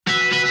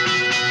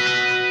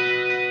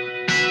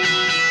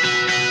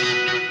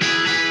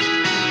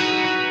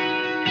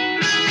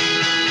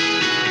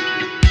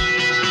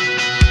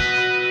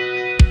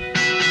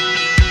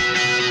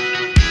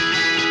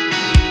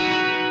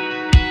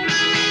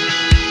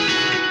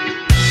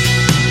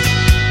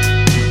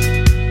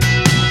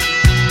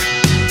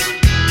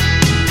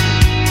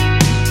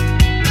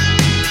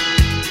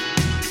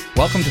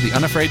welcome to the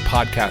Unafraid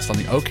Podcast on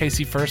the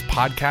OKC First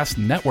Podcast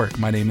Network.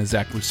 My name is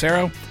Zach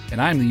Lucero,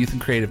 and I'm the Youth and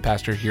Creative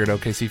Pastor here at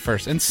OKC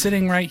First. And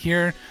sitting right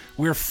here,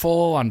 we're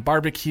full on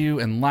barbecue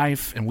and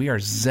life, and we are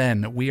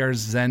zen. We are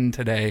zen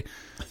today.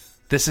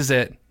 This is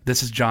it.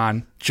 This is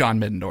John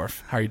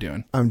Middendorf. How are you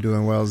doing? I'm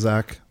doing well,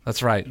 Zach.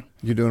 That's right.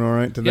 You doing all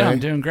right today? Yeah, I'm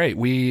doing great.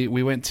 We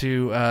went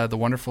to the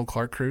wonderful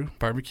Clark Crew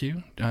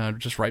barbecue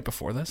just right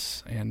before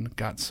this and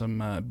got some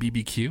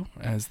BBQ,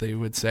 as they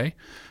would say,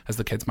 as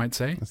the kids might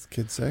say. As the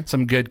kids say.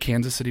 Some good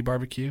Kansas City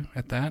barbecue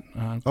at that.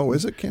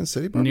 Is it Kansas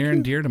City barbecue? Near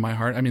and dear to my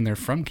heart. I mean, they're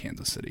from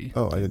Kansas City.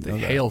 Oh, I didn't know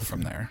that. They hail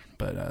from there,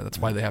 but that's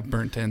why they have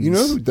burnt ends. You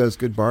know who does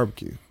good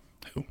barbecue?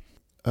 Who?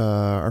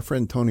 Our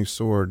friend Tony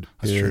Sword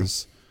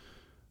is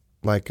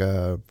like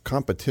a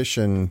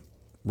competition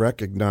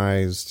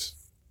recognized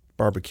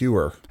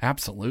barbecuer.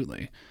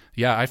 Absolutely.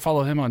 Yeah, I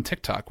follow him on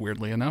TikTok,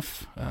 weirdly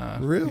enough.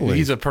 Really?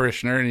 He's a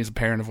parishioner and he's a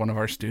parent of one of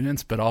our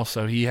students, but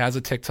also he has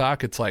a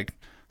TikTok. It's like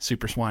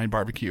Super Swine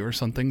Barbecue or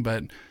something,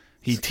 but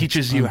he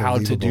teaches you how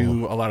to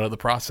do a lot of the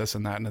process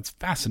in that, and it's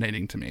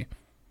fascinating to me.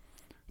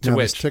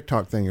 This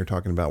TikTok thing you're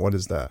talking about, what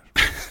is that?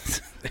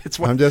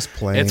 I'm just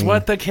playing. It's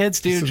what the kids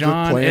do,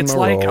 John. It's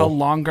like a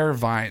longer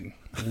Vine.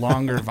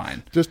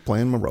 Just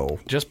playing my role.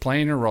 Just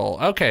playing your role.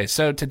 Okay,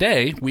 so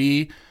today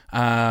we,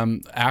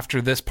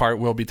 after this part,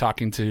 we'll be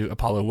talking to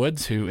Apollo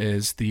Woods, who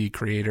is the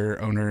creator,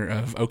 owner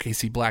of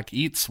OKC Black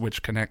Eats,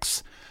 which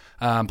connects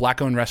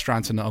Black-owned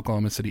restaurants in the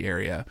Oklahoma City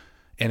area.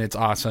 And it's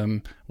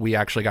awesome. We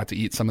actually got to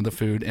eat some of the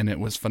food, and it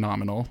was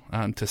phenomenal,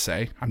 to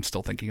say. I'm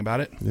still thinking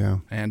about it. Yeah.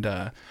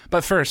 And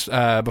but first,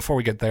 before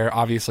we get there,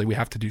 obviously we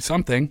have to do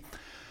something.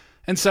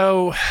 And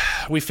so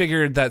we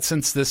figured that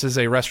since this is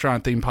a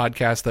restaurant-themed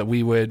podcast, that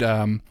we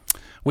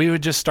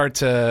would just start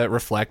to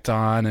reflect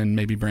on and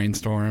maybe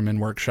brainstorm and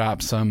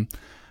workshop some,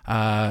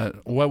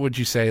 what would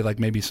you say, like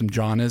maybe some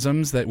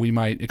Johnisms that we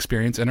might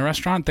experience in a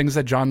restaurant, things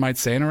that John might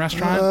say in a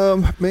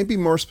restaurant? Maybe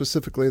more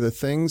specifically, the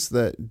things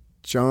that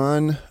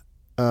John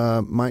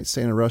might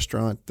say in a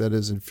restaurant that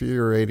is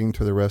infuriating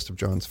to the rest of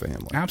John's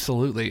family.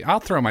 Absolutely. I'll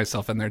throw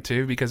myself in there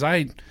too, because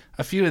a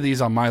few of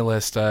these on my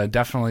list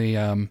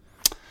definitely...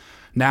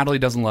 Natalie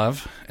doesn't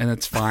love, and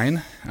it's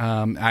fine.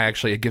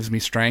 It gives me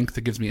strength.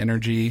 It gives me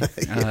energy.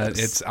 Yes.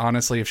 It's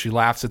honestly, if she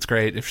laughs, it's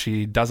great. If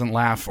she doesn't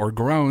laugh or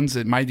groans,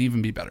 it might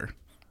even be better.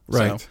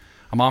 Right. So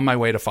I'm on my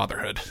way to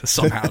fatherhood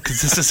somehow,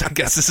 because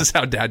this is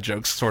how dad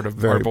jokes sort of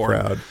Very are born.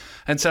 Proud.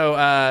 And so,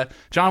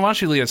 John, why don't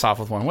you lead us off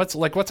with one? What's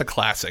a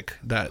classic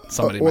that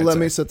somebody might say? Well, let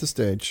me set the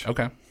stage.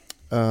 Okay.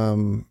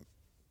 All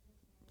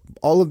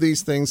of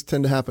these things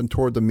tend to happen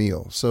toward the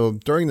meal. So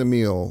during the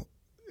meal,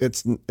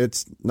 it's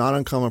not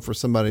uncommon for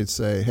somebody to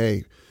say,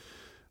 "Hey,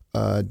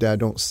 Dad,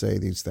 don't say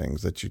these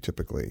things that you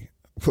typically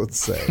would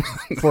say."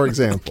 For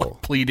example,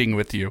 pleading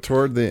with you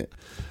toward the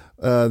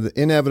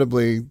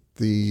inevitably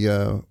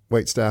the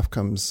wait staff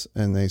comes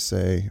and they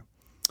say,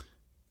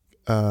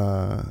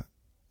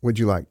 would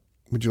you like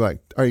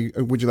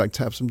to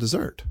have some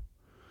dessert?"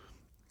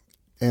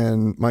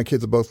 And my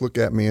kids will both look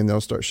at me and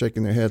they'll start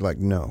shaking their head like,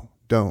 "No,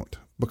 don't,"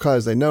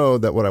 because they know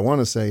that what I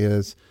want to say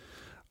is,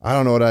 I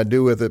don't know what I'd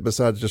do with it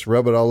besides just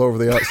rub it all over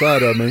the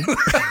outside of me.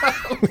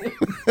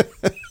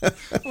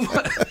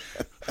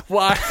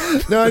 Why?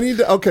 No, I need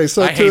to. Okay,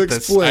 so I hate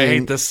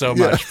this so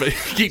much, but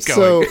keep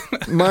going.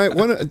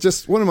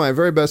 So one of my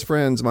very best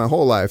friends my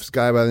whole life is a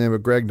guy by the name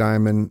of Greg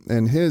Diamond,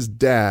 and his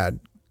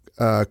dad,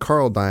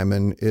 Carl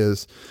Diamond,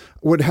 his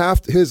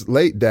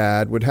late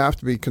dad would have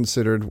to be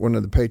considered one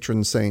of the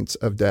patron saints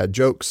of dad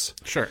jokes.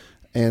 Sure.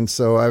 And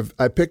so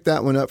I picked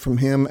that one up from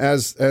him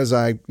as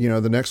I,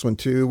 the next one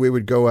too, we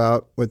would go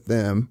out with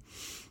them.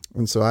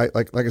 And so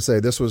like I say,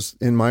 this was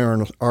in my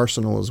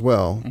arsenal as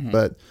well,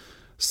 but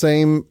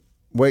same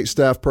wait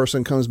staff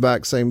person comes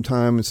back same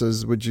time and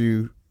says, would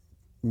you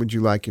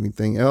like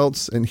anything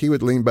else? And he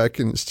would lean back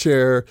in his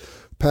chair,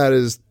 pat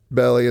his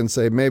belly and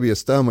say, maybe a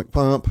stomach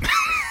pump.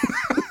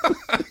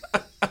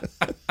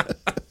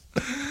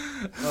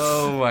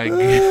 Oh my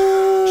God.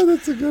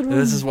 That's a good one.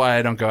 This is why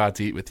I don't go out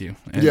to eat with you.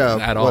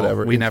 At all.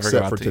 Whatever. We never go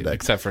out to today. eat,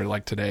 except for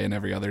like today and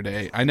every other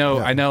day. I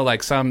know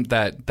like some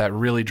that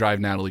really drive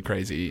Natalie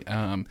crazy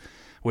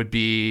would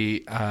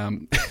be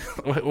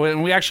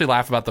when we actually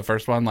laugh about the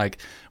first one,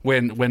 like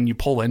when you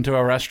pull into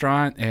a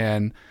restaurant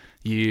and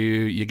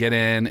you get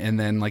in and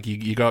then like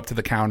you go up to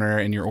the counter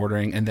and you're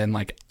ordering and then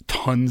like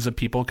tons of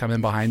people come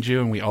in behind you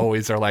and we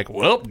always are like,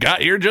 well,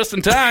 got here just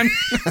in time.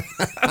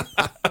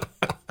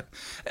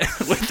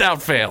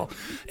 Without fail.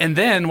 And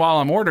then while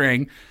I'm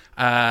ordering,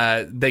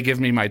 they give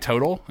me my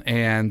total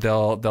and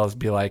they'll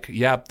be like,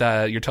 yep,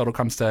 your total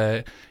comes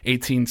to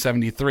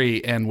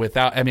 $18.73.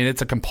 And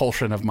it's a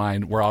compulsion of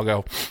mine where I'll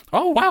go,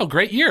 oh, wow,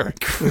 great year.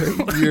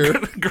 Great year.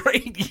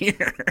 Great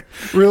year.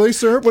 Really,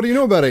 sir? What do you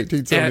know about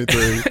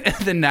 1873? And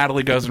then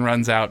Natalie goes and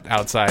runs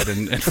outside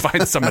and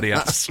finds somebody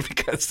else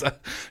because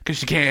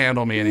she can't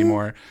handle me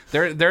anymore.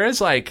 There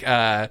is like,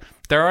 there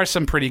are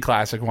some pretty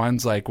classic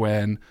ones, like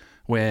when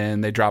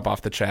they drop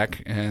off the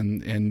check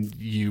and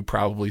you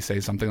probably say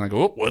something like,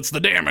 oh, what's the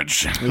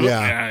damage?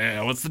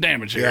 Yeah. What's the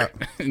damage here?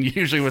 Yeah. And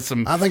usually with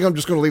some... I think I'm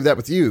just going to leave that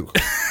with you.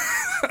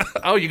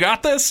 Oh, you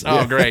got this?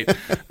 Oh, great.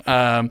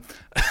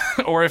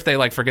 Or if they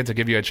like forget to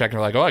give you a check and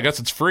they're like, oh, I guess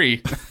it's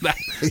free. that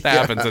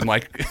happens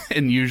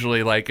and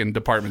usually like in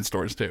department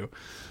stores too.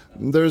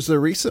 There's a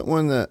recent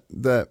one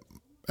that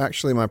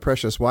actually my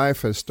precious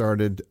wife has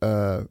started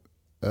to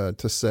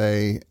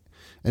say,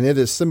 and it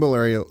is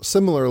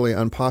similarly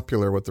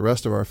unpopular with the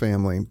rest of our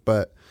family,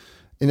 but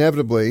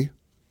inevitably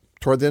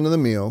toward the end of the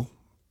meal,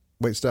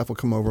 waitstaff will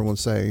come over and will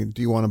say,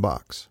 do you want a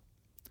box?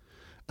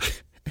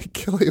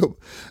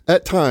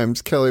 At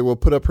times, Kelly will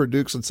put up her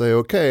dukes and say,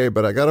 okay,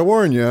 but I got to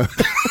warn you.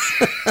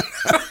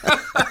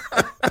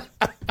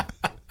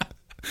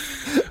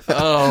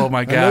 Oh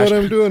my gosh! I know what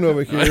I'm doing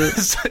over here.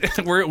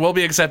 We'll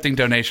be accepting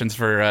donations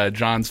for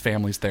John's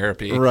family's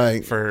therapy,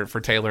 right? For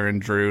Taylor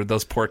and Drew,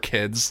 those poor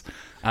kids.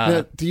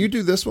 Now, do you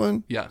do this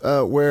one?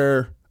 Yeah.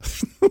 Where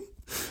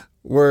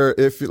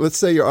if let's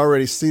say you're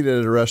already seated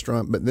at a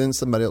restaurant, but then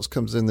somebody else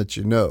comes in that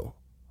you know,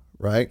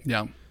 right?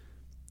 Yeah.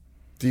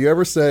 Do you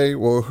ever say,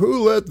 well,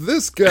 who let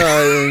this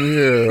guy in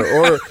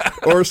here?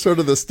 Or sort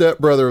of the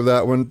stepbrother of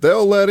that one,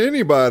 they'll let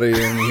anybody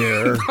in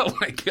here. Oh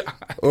my God.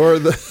 Or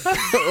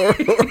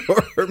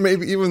or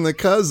maybe even the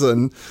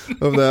cousin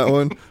of that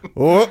one.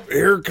 Oh,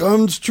 here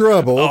comes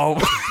trouble.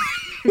 Oh.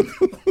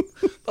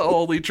 The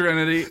Holy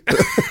Trinity.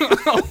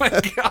 Oh my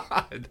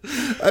God.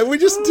 We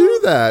just do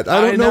that.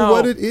 I don't know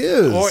what it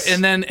is.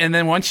 And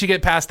then once you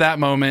get past that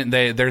moment,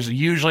 there's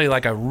usually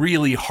like a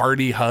really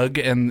hearty hug,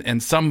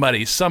 and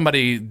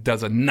somebody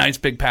does a nice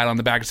big pat on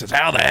the back and says,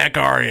 "How the heck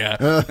are you?"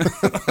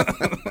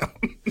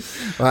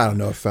 I don't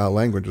know if foul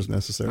language was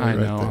necessary. I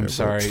know. I'm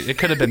sorry. It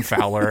could have been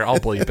fouler. I'll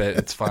bleep it.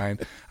 It's fine.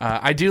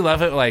 I do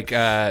love it. Like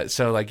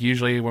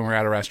usually when we're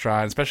at a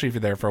restaurant, especially if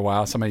you're there for a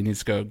while, somebody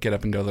needs to get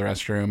up and go to the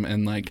restroom.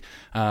 And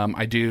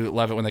I do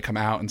love it when they come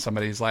out and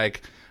somebody's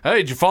like, "Hey,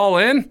 did you fall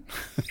in?"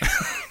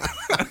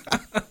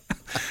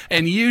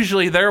 And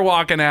usually they're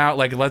walking out,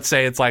 like, let's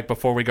say it's like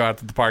before we go out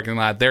to the parking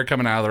lot, they're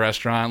coming out of the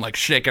restaurant, like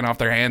shaking off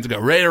their hands and go,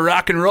 "Ready to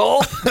rock and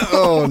roll?"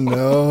 Oh,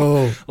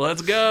 no.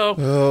 Let's go.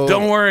 Oh.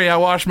 Don't worry, I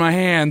wash my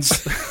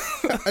hands.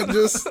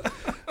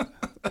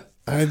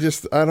 I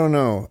don't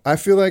know. I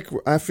feel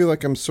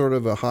like I'm sort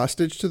of a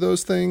hostage to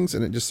those things,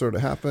 and it just sort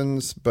of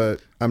happens,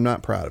 but I'm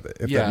not proud of it.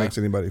 If that makes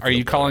anybody feel Are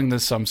you better. calling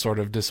this some sort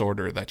of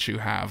disorder that you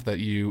have, that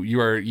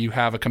you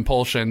have a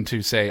compulsion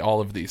to say all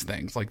of these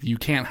things? Like you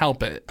can't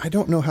help it. I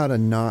don't know how to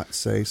not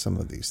say some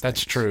of these things.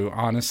 That's true.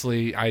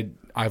 Honestly,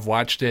 I've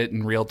watched it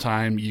in real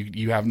time.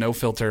 You have no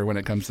filter when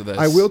it comes to this.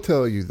 I will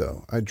tell you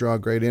though, I draw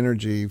great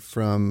energy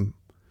from,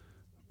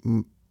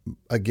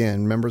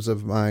 again, members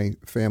of my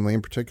family,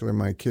 in particular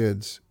my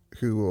kids,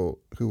 who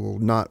will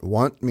not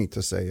want me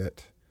to say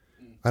it.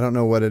 I don't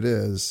know what it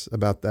is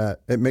about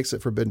that. It makes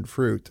it forbidden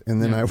fruit,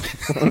 and then I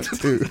want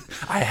to.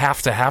 I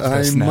have to have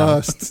this now. I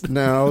must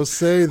now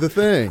say the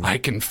thing. I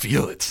can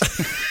feel it.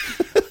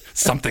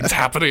 Something's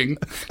happening.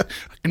 I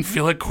can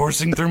feel it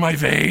coursing through my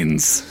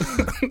veins.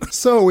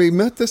 So we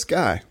met this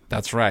guy.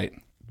 That's right.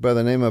 By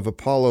the name of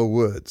Apollo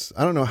Woods.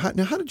 I don't know how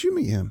did you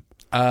meet him?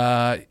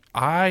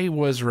 I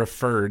was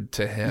referred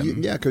to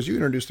him. Yeah, because you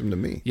introduced him to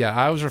me. Yeah,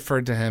 I was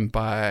referred to him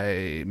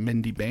by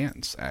Mindy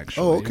Bands,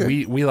 actually. Oh,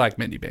 okay. We like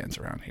Mindy Bands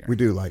around here. We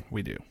do.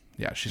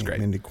 Yeah, she's great.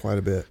 Mindy quite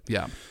a bit.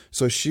 Yeah.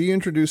 So she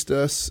introduced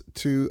us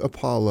to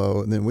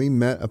Apollo, and then we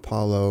met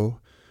Apollo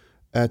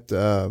at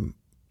Blues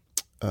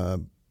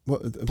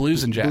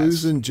and Jazz.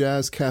 Blues and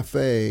Jazz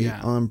Cafe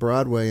on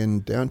Broadway in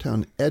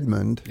downtown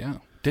Edmond. Yeah.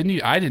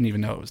 I didn't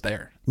even know it was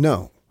there.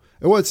 No.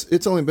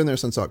 It's only been there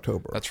since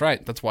October. That's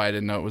right. That's why I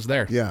didn't know it was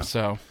there. Yeah.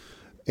 So,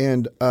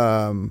 and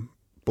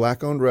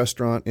black-owned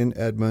restaurant in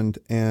Edmond,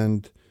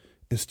 and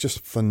it's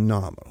just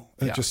phenomenal.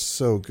 It's just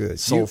so good.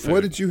 Soul food.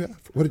 What did you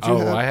have?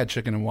 I had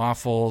chicken and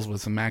waffles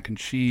with some mac and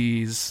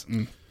cheese.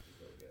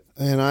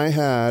 And I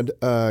had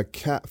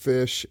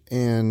catfish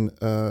and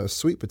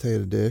sweet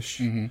potato dish.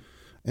 Mm-hmm.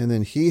 And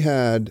then he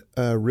had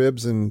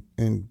ribs and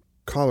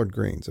collard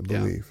greens, I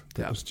believe.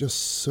 Yeah. It was just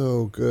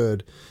so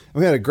good. And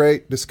we had a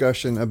great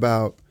discussion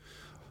about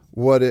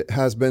what it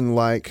has been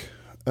like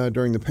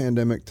during the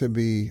pandemic to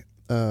be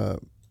a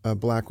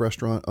black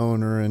restaurant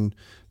owner, and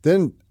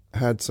then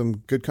had some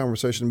good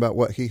conversation about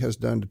what he has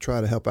done to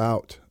try to help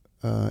out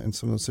in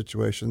some of those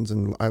situations,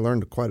 and I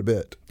learned quite a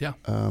bit. Yeah.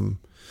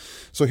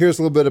 So here's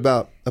a little bit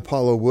about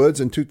Apollo Woods.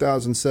 In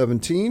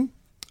 2017,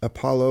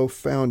 Apollo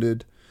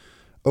founded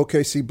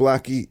OKC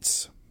Black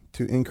Eats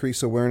to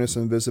increase awareness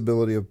and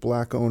visibility of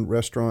black-owned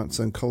restaurants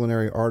and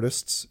culinary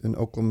artists in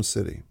Oklahoma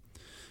City.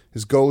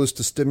 His goal is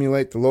to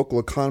stimulate the local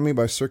economy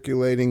by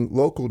circulating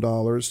local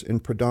dollars in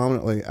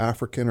predominantly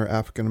African or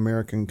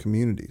African-American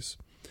communities.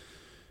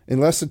 In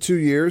less than 2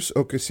 years,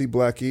 OKC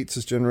Black Eats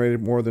has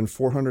generated more than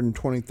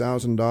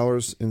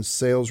 $420,000 in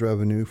sales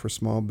revenue for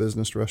small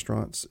business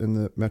restaurants in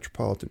the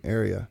metropolitan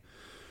area.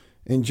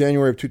 In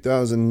January of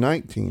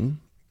 2019,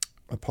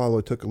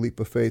 Apollo took a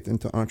leap of faith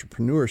into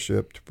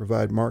entrepreneurship to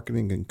provide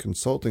marketing and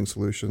consulting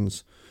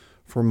solutions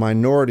for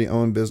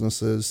minority-owned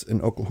businesses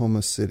in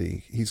Oklahoma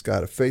City. He's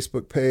got a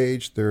Facebook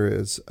page. There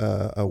is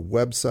a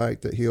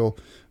website that he'll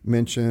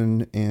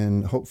mention,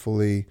 and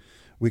hopefully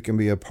we can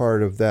be a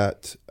part of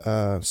that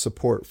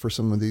support for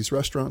some of these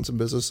restaurants and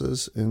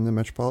businesses in the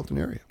metropolitan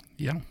area.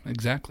 Yeah,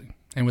 exactly.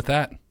 And with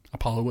that,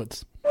 Apollo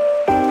Woods.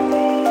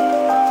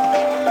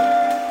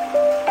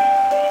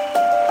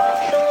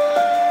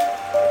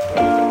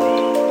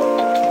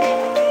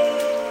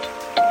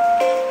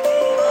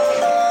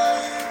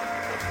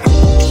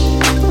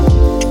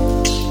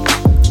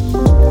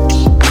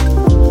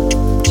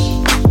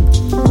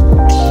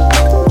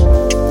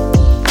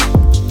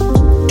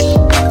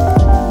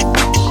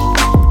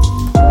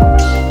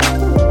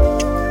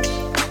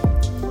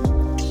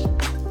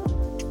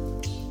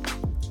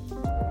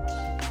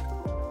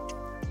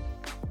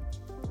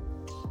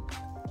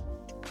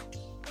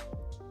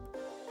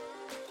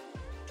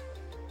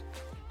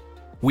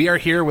 We are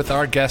here with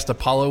our guest,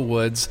 Apollo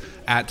Woods,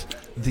 at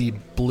the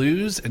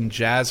Blues and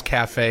Jazz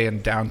Cafe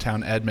in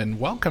downtown Edmond.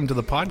 Welcome to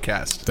the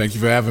podcast. Thank you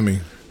for having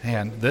me.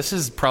 Man, this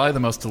is probably the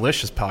most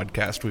delicious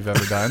podcast we've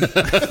ever done.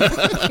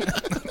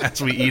 As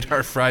we eat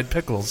our fried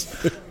pickles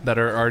that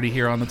are already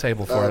here on the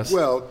table for us.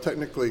 Well,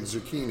 technically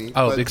zucchini.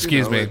 Oh, but,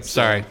 excuse me.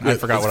 Sorry. I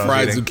forgot what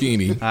I was eating.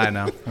 Fried zucchini. I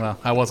know. Well,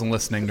 I wasn't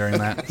listening during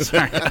that.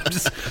 Sorry.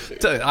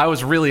 I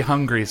was really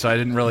hungry, so I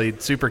didn't really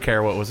super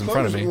care what was in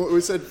front of me.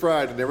 We said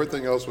fried, and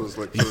everything else was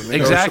like...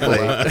 Exactly.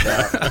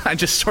 I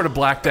just sort of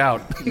blacked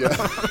out. Yeah.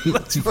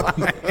 That's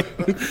fine.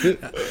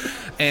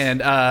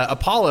 And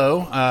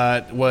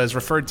Apollo was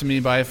referred to me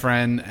by a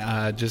friend,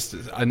 just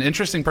an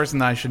interesting person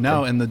that I should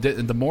know. And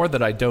the more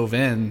that I dove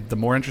in, the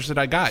more interested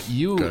I got.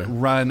 You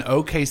run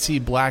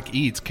OKC Black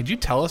Eats. Could you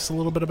tell us a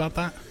little bit about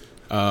that?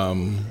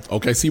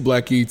 OKC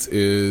Black Eats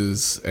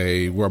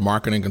we're a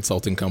marketing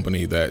consulting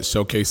company that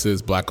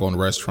showcases Black-owned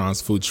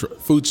restaurants,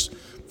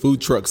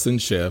 food trucks, and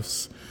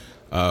chefs.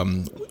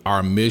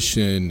 Our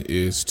mission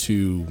is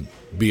to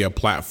be a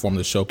platform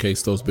to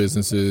showcase those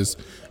businesses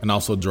and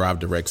also drive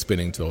direct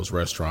spending to those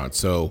restaurants.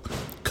 So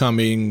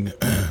going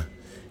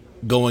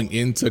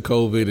into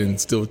COVID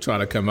and still trying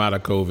to come out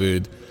of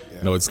COVID,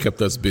 it's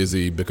kept us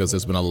busy because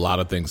there's been a lot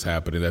of things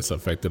happening that's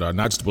affected our,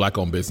 not just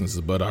Black-owned businesses,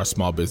 but our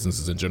small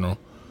businesses in general.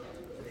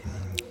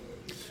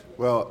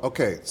 Well,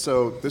 okay,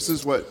 so this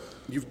is what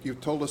you've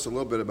told us a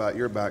little bit about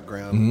your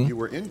background. Mm-hmm. You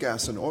were in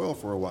gas and oil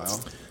for a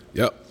while.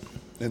 Yep.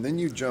 And then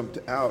you jumped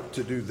out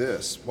to do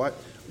this.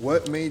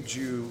 What made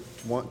you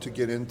want to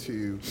get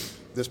into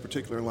this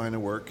particular line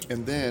of work?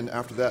 And then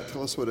after that,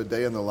 tell us what a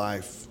day in the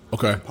life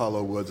of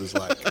Apollo Woods is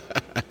like.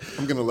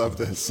 I'm going to love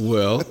this.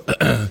 Well,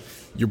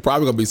 you're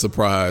probably going to be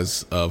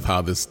surprised of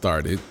how this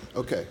started.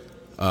 Okay.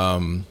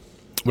 When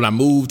I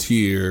moved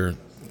here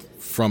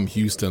from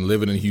Houston,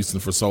 living in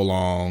Houston for so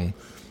long,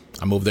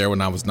 I moved there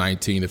when I was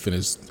 19 to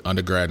finish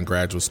undergrad and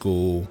graduate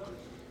school.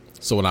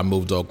 So when I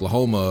moved to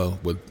Oklahoma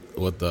with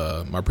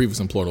my previous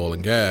employer, oil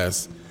and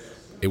gas,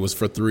 it was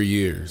for 3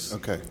 years.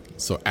 Okay.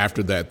 So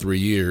after that 3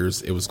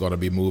 years, it was going to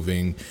be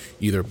moving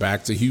either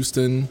back to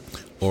Houston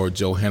or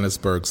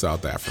Johannesburg,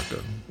 South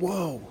Africa.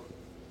 Whoa.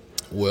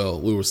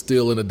 Well, we were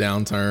still in a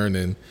downturn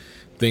and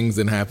things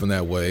didn't happen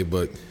that way.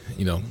 But,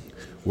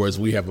 whereas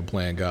we have a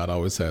plan, God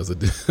always has a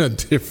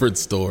different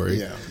story.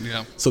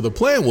 Yeah. So the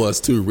plan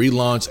was to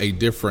relaunch a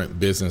different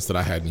business that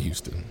I had in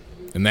Houston.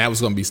 And that was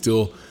going to be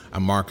still a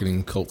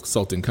marketing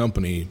consulting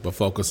company, but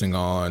focusing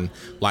on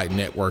like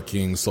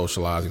networking,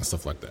 socializing,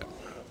 stuff like that.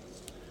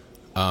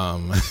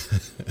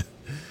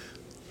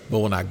 But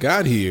when I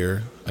got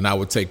here and I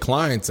would take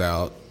clients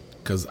out,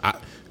 because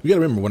you got to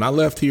remember, when I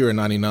left here in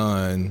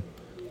 99,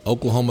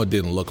 Oklahoma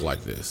didn't look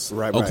like this.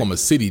 Right. Oklahoma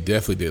City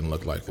definitely didn't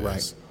look like this.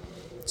 Right.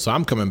 So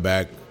I'm coming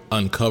back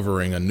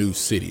uncovering a new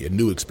city, a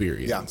new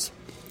experience.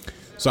 Yeah.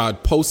 So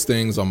I'd post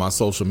things on my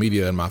social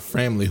media, and my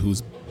family,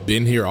 who's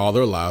been here all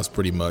their lives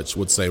pretty much,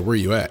 would say, "Where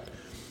you at?"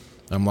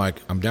 I'm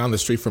like, "I'm down the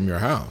street from your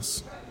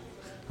house."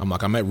 I'm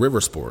like, "I'm at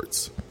River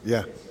Sports."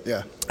 Yeah.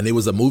 And it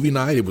was a movie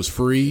night. It was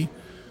free.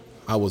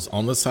 I was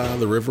on the side of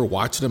the river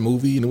watching a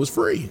movie, and it was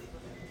free.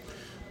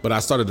 But I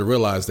started to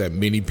realize that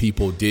many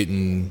people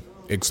didn't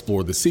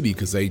explore the city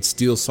because they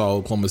still saw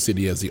Oklahoma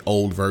City as the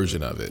old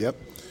version of it. Yep.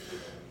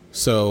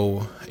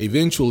 So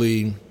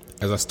eventually,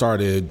 as I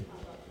started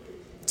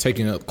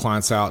taking up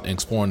clients out and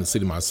exploring the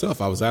city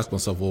myself, I was asking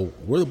myself, well,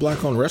 where are the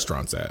Black-owned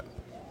restaurants at?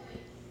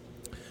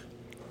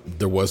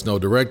 There was no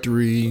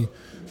directory.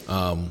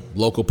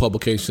 Local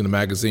publication and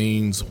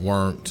magazines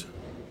weren't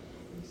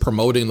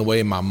promoting the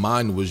way my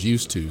mind was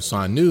used to. So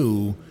I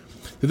knew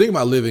the thing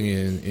about living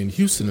in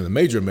Houston, in a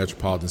major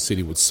metropolitan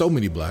city with so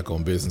many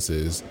Black-owned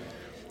businesses,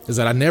 is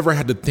that I never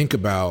had to think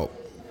about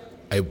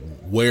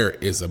where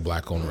is a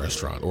Black-owned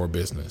restaurant or a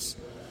business.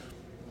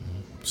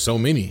 So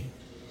many.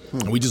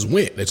 And we just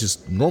went. That's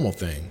just a normal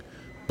thing.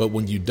 But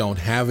when you don't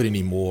have it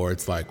anymore,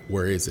 it's like,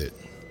 where is it?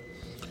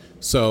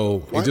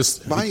 So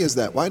why is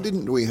that? Why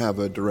didn't we have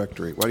a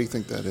directory? Why do you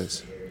think that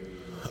is?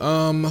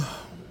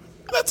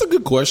 That's a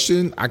good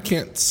question. I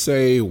can't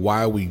say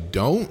why we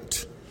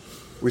don't.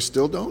 We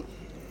still don't?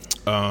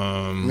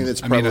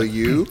 It's probably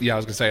you. Yeah, I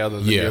was going to say other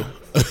than you.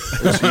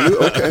 It's you?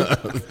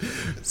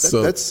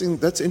 Okay.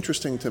 That's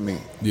interesting to me.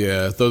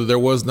 Yeah, so there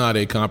was not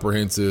a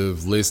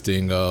comprehensive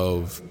listing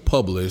of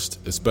published,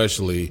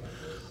 especially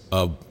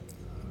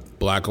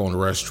black-owned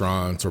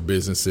restaurants or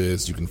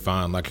businesses. You can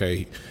find like,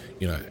 hey,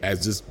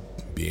 as just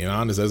being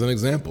honest as an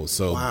example.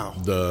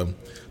 So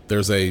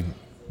there's a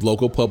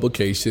local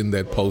publication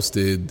that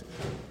posted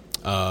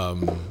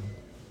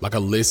like a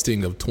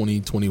listing of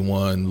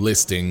 2021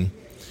 listing,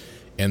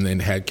 and then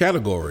had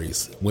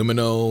categories: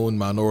 women-owned,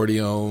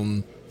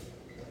 minority-owned.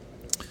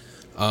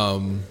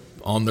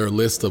 On their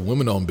list of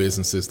women-owned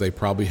businesses, they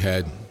probably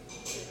had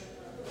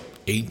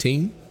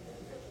 18.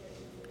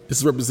 This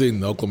is representing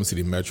the Oklahoma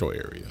City metro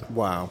area.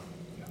 Wow.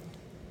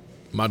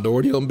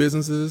 Minority-owned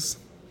businesses,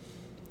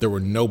 there were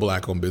no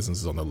black-owned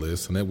businesses on the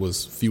list, and it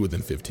was fewer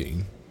than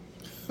 15.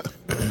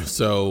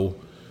 So,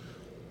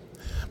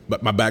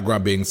 but my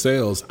background being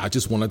sales, I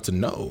just wanted to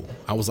know.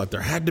 I was like,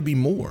 there had to be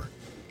more.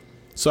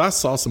 So I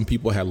saw some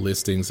people had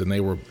listings, and they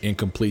were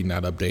incomplete,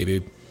 not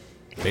updated.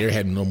 They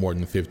had no more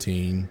than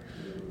 15.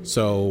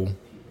 So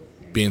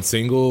being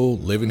single,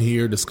 living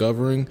here,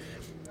 discovering,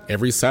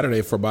 every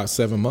Saturday for about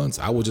 7 months,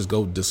 I would just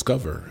go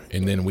discover.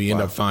 And then we end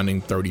up finding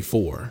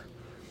 34.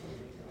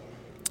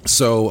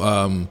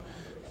 So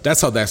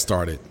that's how that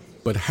started.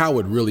 But how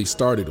it really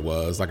started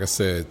was, like I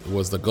said,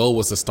 the goal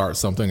was to start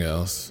something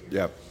else.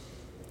 Yep.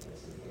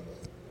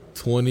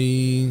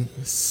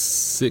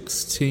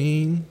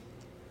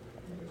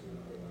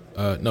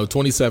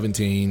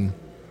 2017,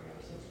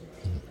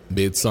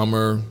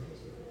 midsummer,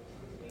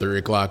 3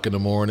 o'clock in the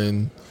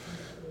morning.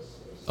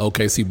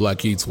 OKC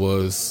Black Eats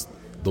was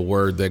the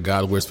word that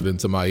God whispered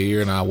into my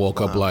ear, and I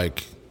woke up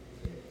like,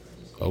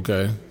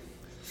 okay.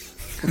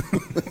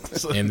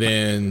 And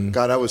then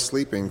God, I was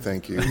sleeping.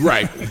 Thank you.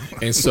 Right.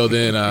 And so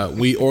then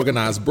we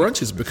organized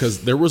brunches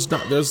because there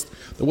wasn't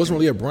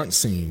really a brunch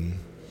scene.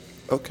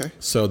 Okay.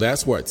 So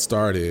that's where it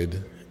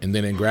started, and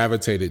then it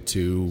gravitated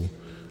to,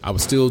 I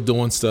was still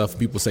doing stuff.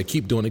 People say,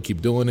 keep doing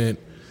it.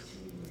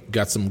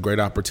 Got some great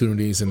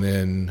opportunities, and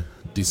then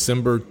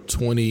December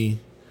 24th,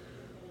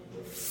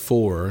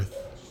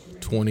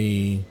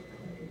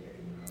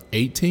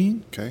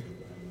 2018. Okay.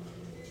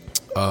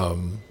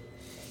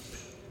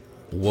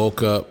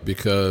 Woke up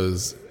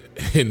because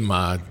in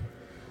my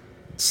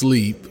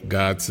sleep,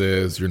 God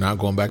says, you're not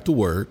going back to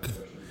work.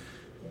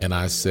 And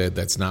I said,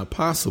 that's not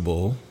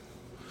possible,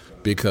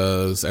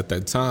 because at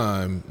that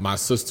time, my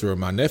sister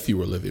and my nephew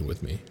were living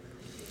with me.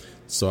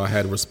 So I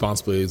had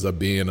responsibilities of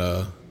being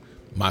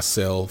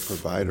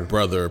myself,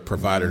 brother,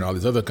 provider, and all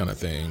these other kind of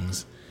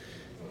things.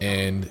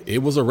 And it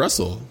was a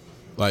wrestle.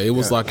 Like, it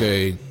was like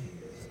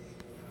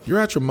you're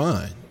out your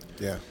mind.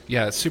 Yeah.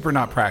 Yeah, it's super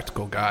not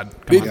practical, God.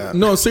 Come on.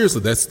 No,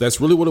 seriously,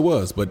 that's really what it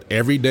was. But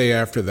every day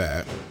after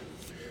that,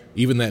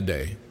 even that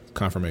day,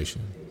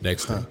 confirmation.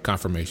 Next day,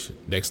 confirmation.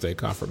 Next day,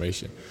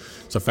 confirmation.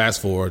 So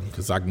fast forward,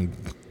 because I'm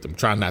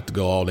trying not to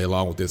go all day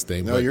long with this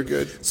thing. No, you're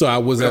good. So I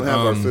was we don't have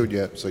our food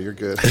yet, so you're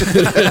good.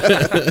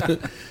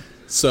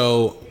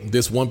 So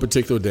this one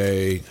particular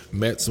day,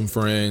 met some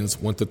friends,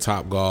 went to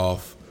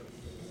Topgolf.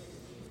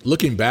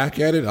 Looking back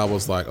at it, I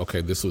was like, okay,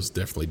 this was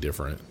definitely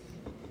different.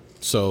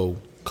 So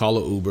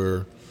call an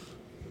Uber,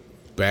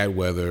 bad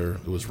weather.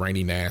 It was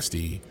rainy,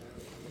 nasty.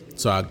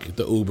 So I get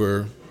the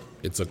Uber.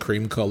 It's a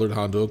cream-colored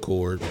Honda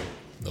Accord.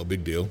 No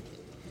big deal.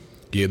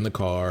 Get in the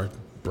car,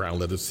 brown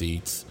leather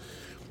seats,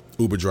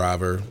 Uber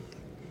driver,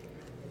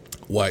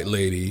 white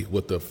lady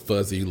with the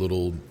fuzzy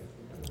little,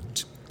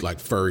 like,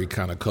 furry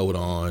kind of coat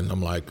on.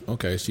 I'm like,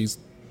 okay, she's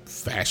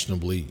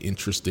fashionably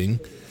interesting.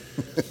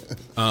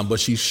 But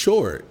she's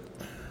short.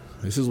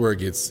 This is where it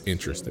gets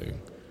interesting.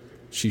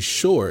 She's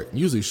short.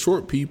 Usually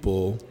short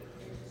people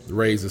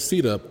raise the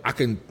seat up.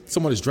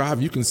 Somebody's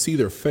driving, you can see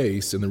their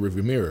face in the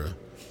rearview mirror.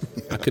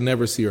 I could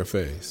never see her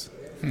face.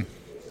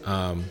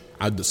 I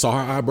saw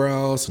her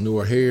eyebrows, knew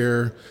her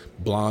hair,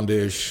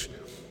 blondish.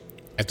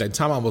 At that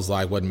time, I was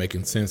like, wasn't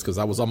making sense because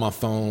I was on my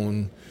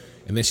phone,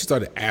 and then she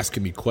started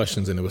asking me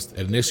questions, and it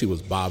initially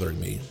was bothering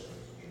me.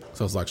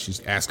 So I was like,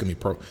 she's asking me,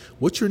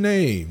 what's your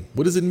name?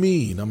 What does it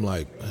mean? I'm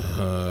like,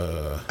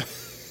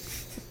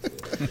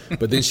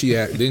 But then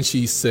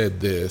she said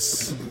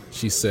this.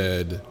 She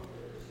said,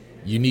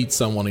 you need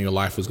someone in your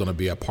life who's going to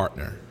be a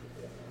partner.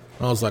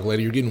 And I was like,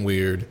 lady, you're getting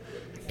weird,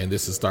 and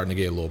this is starting to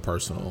get a little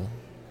personal.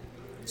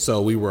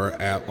 So we were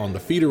on the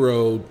feeder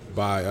road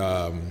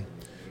by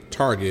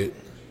Target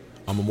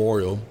on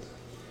Memorial.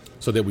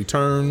 So then we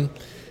turned,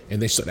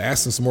 and they started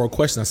asking some more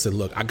questions. I said,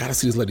 look, I got to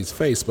see this lady's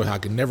face, but I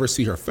can never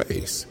see her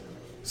face.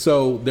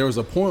 So there was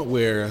a point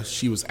where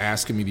she was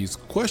asking me these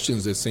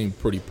questions that seemed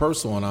pretty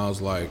personal, and I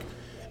was like,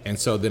 and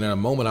so then in a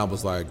moment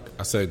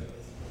I said,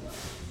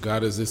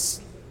 God,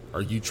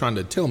 are you trying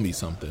to tell me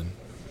something?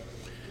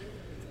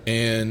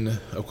 And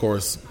of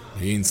course,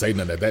 he didn't say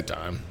nothing at that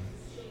time.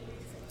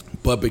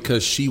 But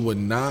because she would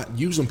not,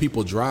 usually when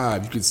people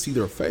drive, you could see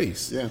their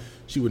face. Yeah.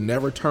 She would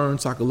never turn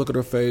so I could look at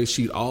her face.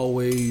 She'd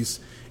always,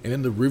 and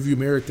then the rearview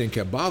mirror thing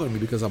kept bothering me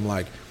because I'm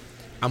like,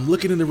 I'm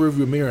looking in the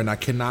rearview mirror and I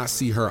cannot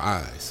see her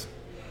eyes.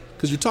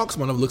 Because you talk to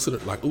someone who looks at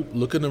it like,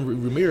 look in the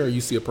rearview mirror,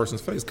 you see a person's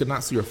face. Could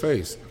not see her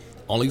face.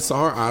 Only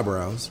saw her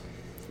eyebrows.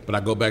 But I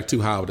go back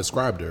to how I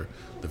described her,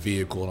 the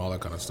vehicle and all that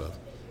kind of stuff.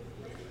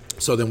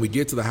 So then we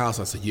get to the house.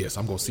 I said, yes,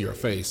 I'm going to see her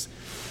face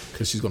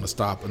because she's going to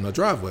stop in the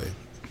driveway.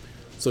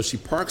 So she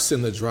parks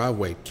in the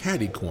driveway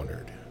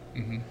catty-cornered.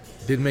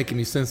 Didn't make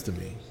any sense to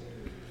me.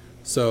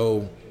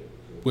 So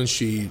when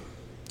she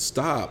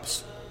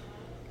stops,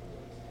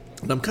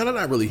 and I'm kind of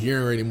not really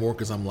hearing her anymore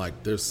because I'm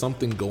like, there's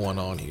something going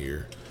on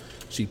here.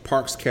 She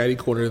parks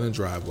catty-cornered in the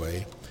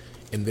driveway.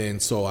 And then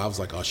so I was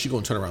like, oh, she's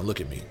going to turn around and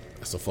look at me.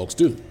 That's what folks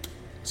do.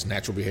 It's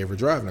natural behavior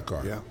driving a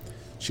car. Yeah.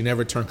 She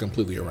never turned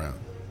completely around.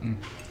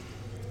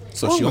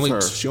 So Wrong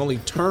she only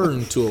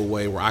turned to a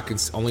way where I can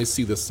only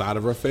see the side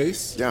of her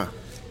face. Yeah.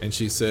 And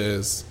she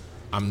says,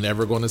 I'm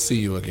never going to see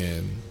you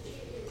again,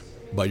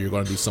 but you're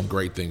going to do some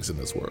great things in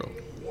this world.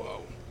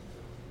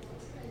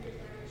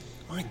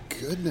 My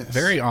goodness.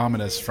 Very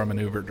ominous from an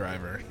Uber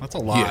driver. That's a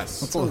lot. Yes.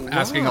 That's a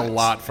asking a lot.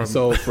 lot from.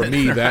 So for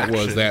me, that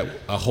was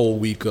a whole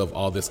week of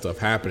all this stuff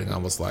happening. I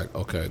was like,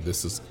 okay,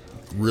 this is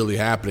really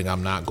happening.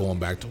 I'm not going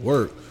back to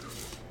work.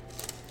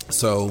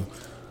 So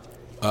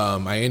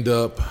I end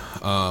up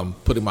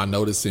putting my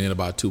notice in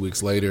about 2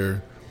 weeks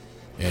later.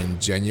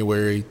 And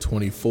January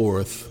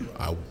 24th,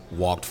 I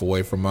walked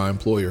away from my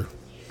employer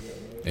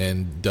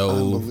and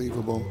dove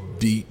Unbelievable.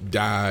 deep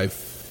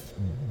dive,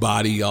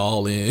 body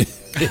all in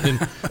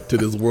to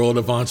this world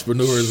of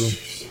entrepreneurism.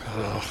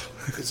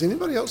 Is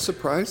anybody else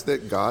surprised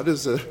that God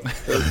is a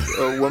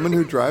woman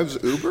who drives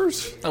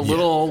Ubers? a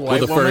little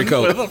white With a furry woman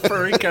coat. with a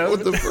furry coat.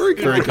 With the furry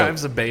Who coat.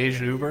 drives a beige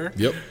Uber.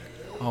 Yep.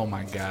 Oh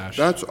my gosh.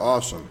 That's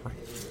awesome.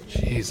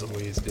 Jeez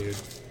Louise, dude.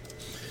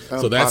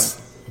 So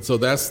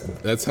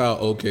that's how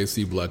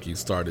OKC Black Eats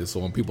started. So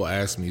when people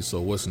ask me, so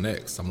what's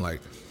next? I'm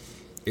like,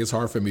 it's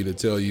hard for me to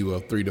tell you a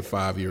 3 to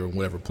 5 year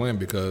whatever plan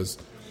because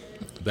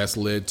that's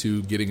led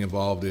to getting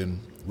involved in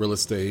real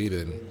estate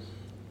and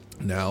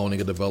now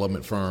owning a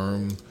development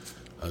firm,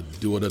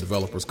 doing a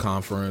developers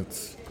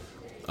conference,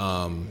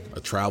 a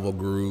travel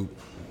group.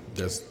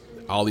 There's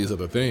all these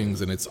other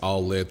things, and it's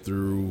all led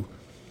through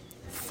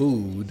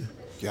food.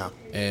 Yeah.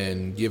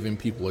 And giving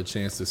people a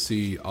chance to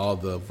see all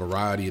the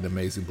variety and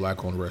amazing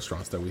Black-owned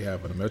restaurants that we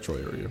have in the metro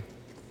area.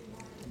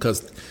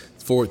 Because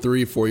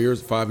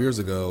 5 years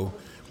ago,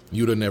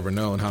 you'd have never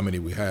known how many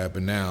we had,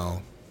 but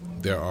now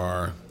there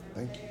are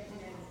Thank you.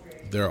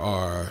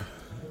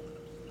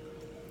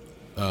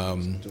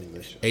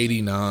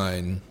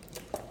 89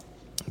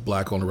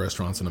 Black-owned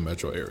restaurants in the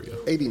metro area.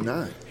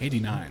 89.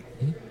 89.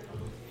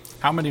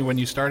 How many when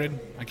you started?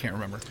 I can't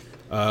remember.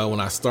 When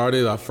I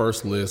started our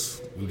first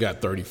list, we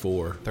got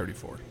 34.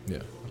 34. Yeah.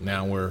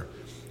 Now we're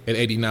at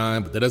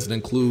 89, but that doesn't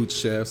include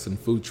chefs and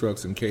food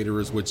trucks and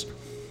caterers, which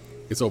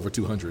it's over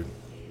 200.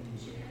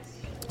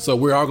 So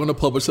we are going to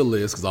publish a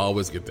list because I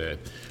always get that.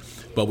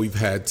 But we've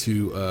had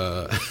to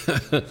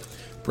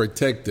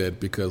protect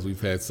it because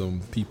we've had some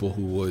people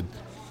who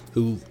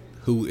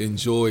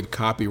enjoyed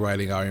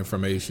copywriting our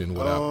information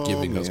without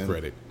giving us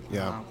credit.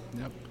 Yeah.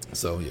 Yep.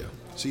 So, yeah.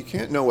 So you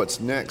can't know what's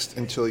next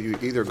until you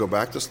either go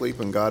back to sleep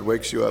and God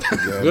wakes you up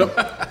again,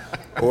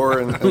 or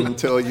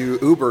until you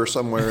Uber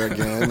somewhere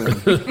again. And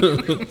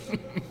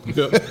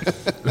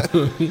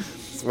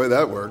that's the way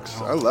that works.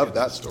 I love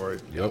that story.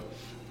 Yep.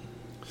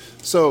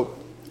 So,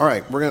 all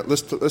right,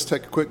 let's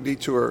take a quick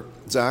detour.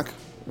 Zach,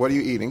 what are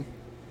you eating?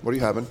 What are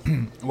you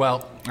having?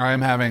 Well,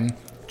 I'm having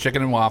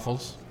chicken and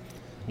waffles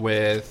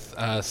with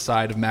a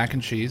side of mac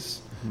and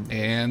cheese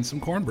and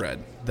some cornbread.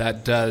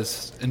 That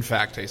does, in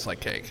fact, taste like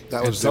cake.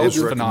 That was It's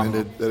recommended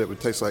phenomenal. that it would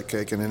taste like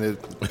cake, and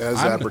it as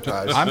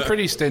advertised. I'm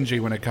pretty stingy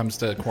when it comes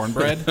to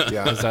cornbread.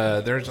 Yeah. 'Cause,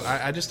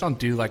 I just don't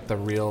do like the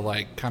real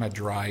like kind of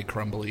dry,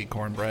 crumbly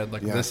cornbread.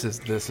 Like Yeah. this is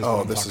what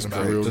Oh, I'm this talking is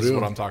about. great. This is Real what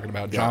deal. I'm talking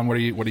about. Yeah. John, what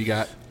do you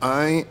got?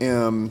 I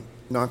am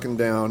knocking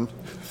down.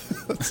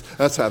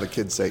 That's how the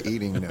kids say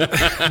eating now.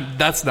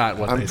 That's not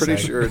what I'm they pretty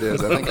say. sure it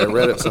is. I think I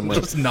read it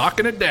somewhere. Just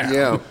knocking it down.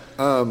 Yeah.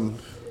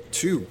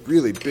 2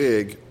 really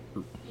big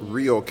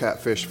real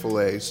catfish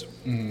fillets.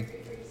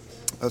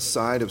 A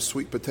side of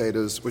sweet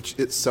potatoes, which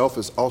itself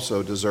is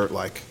also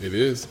dessert-like, It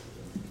is.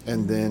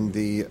 and then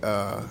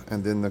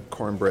the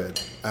cornbread,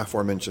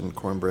 aforementioned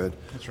cornbread.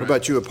 What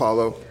about you,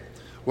 Apollo?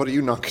 What are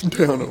you knocking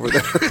down over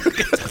there?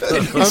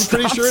 I'm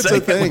pretty sure it's a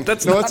saying thing.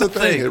 That's No, not it's a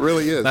thing. It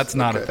really is. That's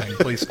not a thing.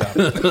 Please stop.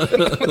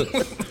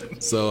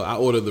 So I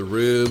ordered the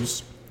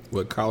ribs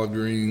with collard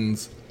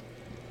greens,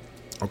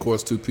 of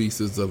course, 2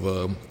 pieces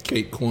of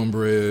cake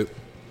cornbread.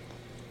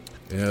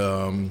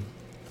 I'm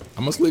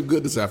gonna sleep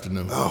good this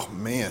afternoon. Oh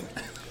man!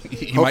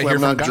 You might Hopefully, hear I'm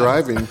from not God.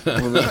 driving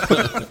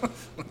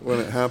when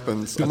it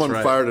happens. I'm on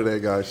right. fire today,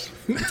 guys.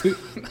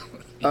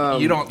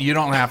 You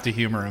don't have to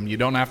humor him. You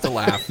don't have to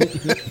laugh.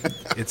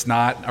 It's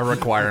not a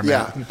requirement.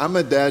 Yeah, I'm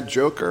a dad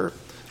joker,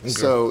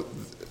 so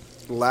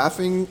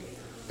laughing.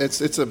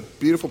 It's a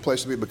beautiful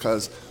place to be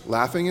because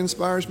laughing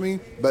inspires me,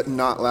 but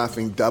not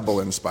laughing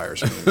double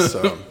inspires me.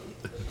 So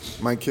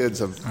my kids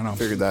have I know.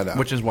 figured that out.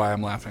 Which is why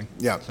I'm laughing.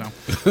 Yeah.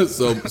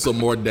 So So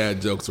more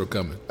dad jokes are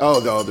coming. Oh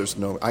no, there's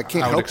no. I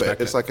can't I would help it.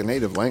 expect It's it. like a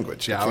native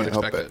language. yeah, I I would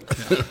can't help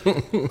expect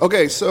it. it.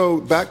 Okay,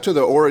 so back to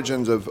the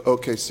origins of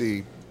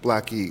OKC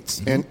Black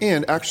Eats, and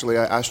actually,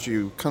 I asked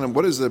you kind of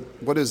what is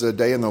a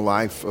day in the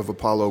life of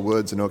Apollo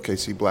Woods and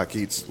OKC Black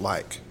Eats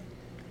like?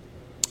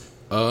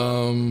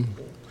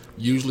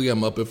 Usually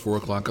I'm up at 4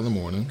 o'clock in the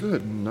morning.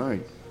 Good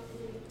night.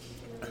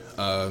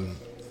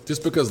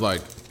 Just because,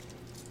 like,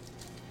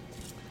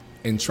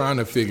 in trying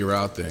to figure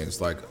out things,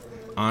 like,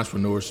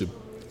 entrepreneurship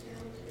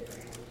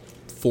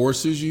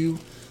forces you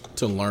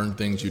to learn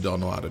things you don't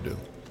know how to do.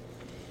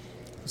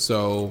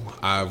 So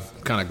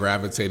I've kind of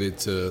gravitated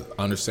to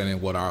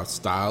understanding what our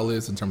style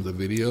is in terms of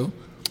video.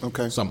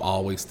 Okay. So I'm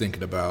always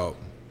thinking about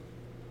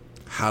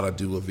how to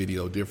do a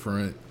video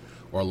different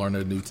or learn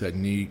a new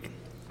technique.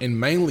 And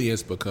mainly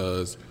it's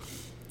because,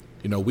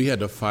 you know, we had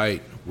to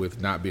fight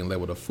with not being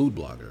labeled a food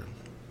blogger.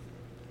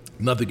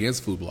 Nothing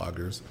against food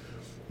bloggers,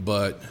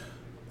 but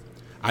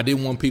I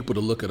didn't want people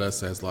to look at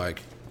us as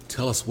like,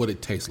 tell us what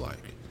it tastes like.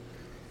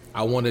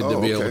 I wanted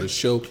to be able to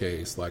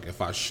showcase, like,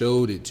 if I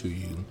showed it to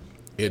you,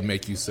 it'd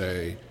make you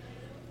say,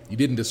 you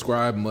didn't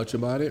describe much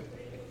about it,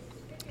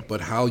 but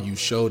how you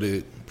showed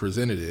it,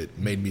 presented it,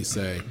 made me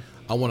say,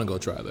 I want to go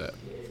try that.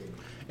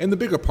 And the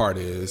bigger part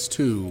is,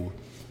 too,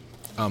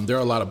 there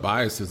are a lot of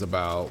biases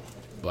about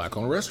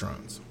Black-owned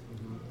restaurants.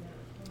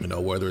 You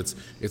know, whether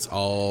it's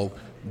all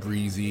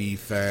greasy,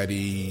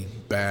 fatty,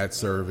 bad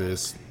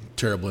service,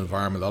 terrible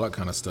environment, all that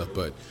kind of stuff.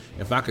 But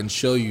if I can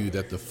show you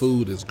that the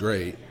food is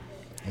great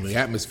and the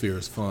atmosphere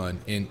is fun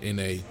in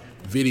a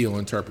video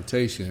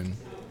interpretation,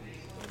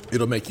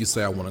 it'll make you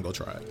say, I want to go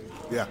try it.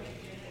 Yeah.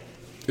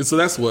 And so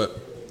that's what,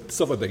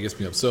 stuff like that gets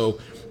me up. So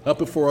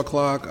up at 4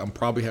 o'clock, I'm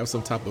probably have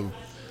some type of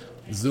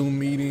Zoom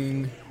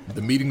meeting.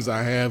 The meetings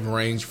I have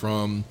range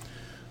from,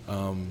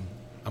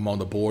 I'm on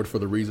the board for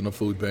the Regional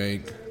Food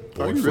Bank,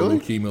 board for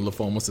Leukemia and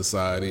Lymphoma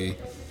Society.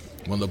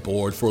 I'm on the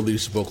board for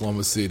Leadership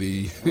Oklahoma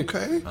City.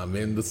 Okay. I'm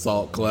in the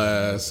SALT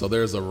class. So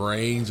there's a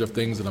range of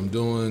things that I'm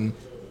doing.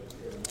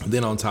 And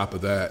then on top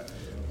of that,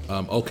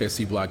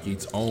 OKC Black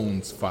Eats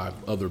owns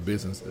 5 other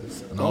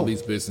businesses. And all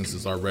these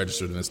businesses are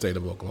registered in the state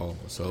of Oklahoma.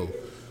 So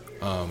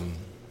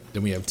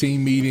then we have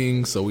team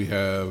meetings. So we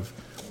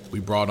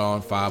brought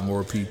on 5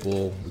 more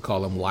people. We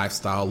call them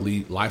lifestyle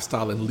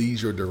and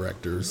leisure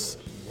directors.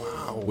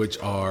 Wow. Which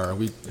are,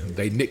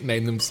 they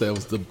nickname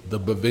themselves the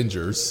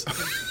Bavengers.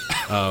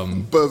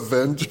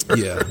 Bavengers.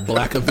 Yeah,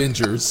 Black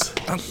Avengers.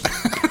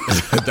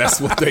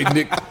 That's what they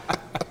nick.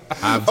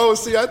 I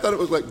thought it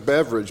was like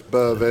beverage,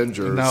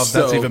 Bavengers. No,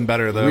 that's even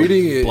better though.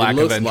 Reading it, Black it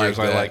looks Avengers,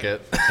 like I like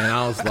it. And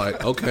I was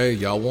like, okay,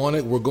 y'all want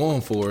it? We're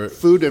going for it.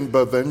 Food and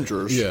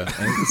Bavengers. Yeah,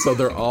 and so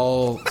we're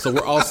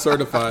all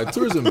certified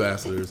tourism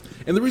ambassadors.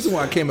 And the reason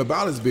why I came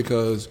about is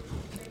because,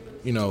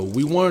 you know,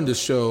 we wanted to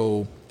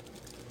show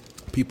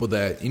people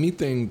that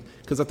anything,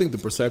 because I think the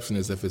perception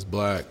is if it's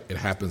Black, it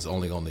happens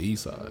only on the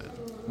east side.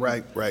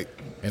 Right.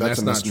 And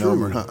that's not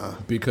true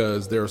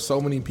because there are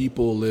so many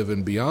people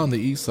living beyond the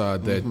east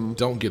side that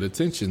don't get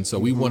attention. So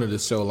we wanted to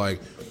show, like,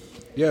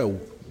 yeah,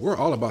 we're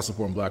all about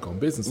supporting Black-owned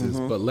businesses,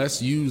 but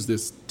let's use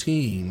this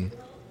team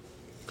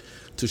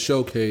to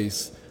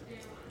showcase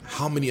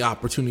how many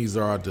opportunities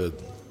there are to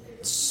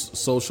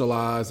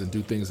socialize and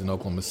do things in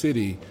Oklahoma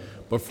City,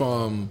 but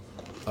from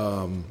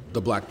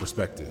the Black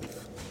perspective.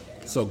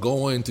 So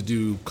going to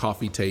do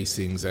coffee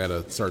tastings at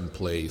a certain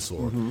place,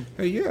 or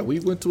hey, yeah, we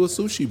went to a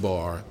sushi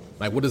bar.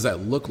 Like, what does that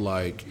look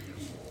like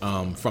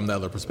from the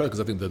other perspective? Because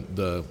I think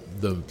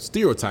the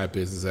stereotype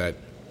is that,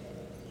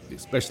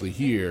 especially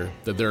here,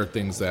 that there are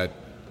things that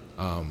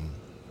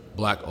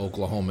Black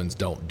Oklahomans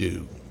don't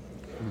do,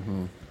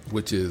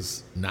 which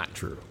is not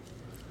true.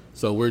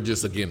 So we're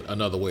just, again,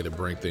 another way to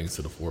bring things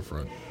to the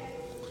forefront.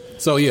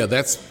 So yeah,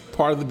 that's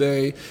part of the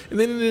day, and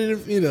then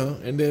you know,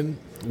 and then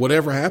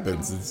whatever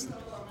happens,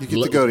 you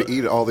get to go to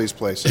eat at all these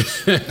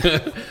places.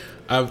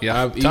 I've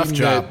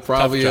eaten at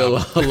probably a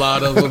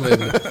lot of them,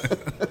 and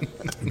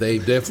they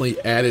definitely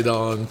added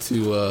on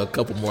to a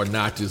couple more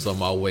notches on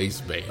my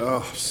waistband.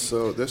 Oh,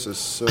 so this is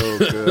so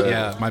good.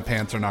 Yeah, my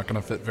pants are not going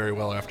to fit very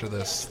well after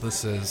this.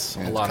 This is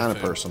a lot kind of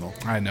of personal.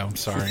 I know, I'm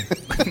sorry.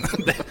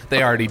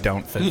 They already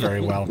don't fit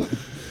very well.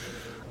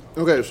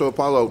 Okay, so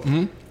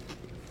Apollo,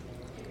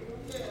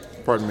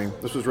 pardon me,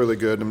 this is really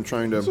good. I'm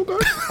trying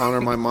to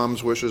honor my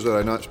mom's wishes that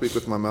I not speak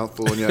with my mouth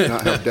full and yet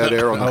not have dead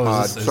air on the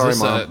pod. Sorry,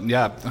 Mom.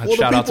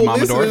 Shout out to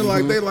Mama Dorothy.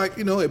 Like, they like,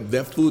 you know,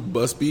 that food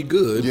must be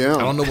good. Yeah. I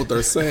don't know what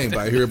they're saying, but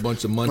I hear a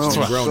bunch of munching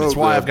and groaning. That's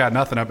why I've got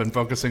nothing. I've been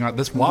focusing on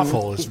this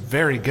waffle is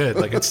very good.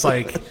 Like, it's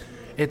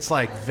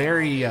like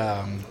very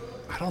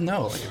I don't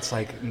know. Like, it's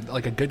like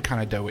a good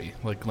kind of doughy.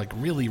 Like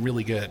really,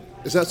 really good.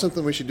 Is that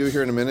something we should do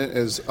here in a minute?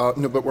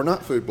 No, but we're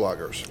not food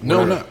bloggers.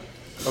 No, not.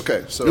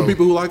 Okay, so there are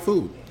people who like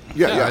food.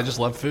 Yeah, I just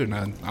love food,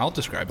 and I'll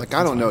describe it. Like,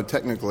 I don't know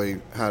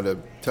technically how to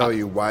tell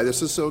you why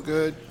this is so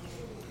good.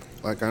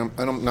 Like, I'm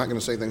not going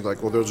to say things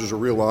like, well, there's a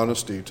real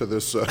honesty to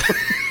this.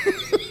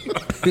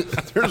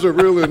 There's a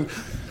real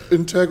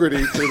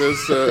integrity to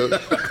this.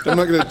 I'm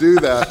not going to do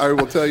that. I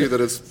will tell you that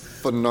it's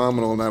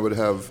phenomenal, and I would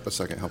have a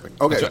second helping.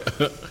 Okay.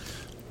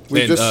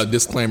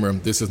 Disclaimer,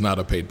 this is not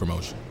a paid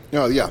promotion.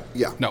 No, yeah.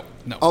 No.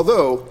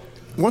 Although,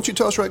 why don't you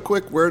tell us right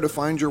quick where to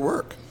find your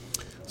work?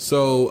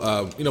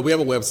 So, we have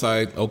a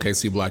website,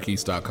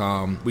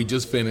 OKCBlackEats.com. We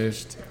just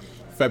finished.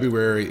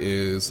 February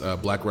is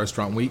Black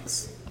Restaurant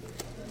Weeks,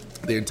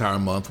 the entire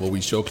month, where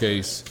we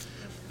showcase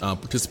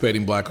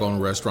participating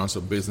Black-owned restaurants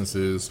or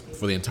businesses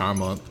for the entire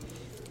month.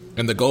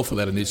 And the goal for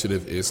that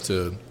initiative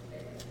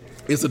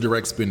it's a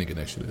direct spending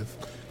initiative,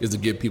 is to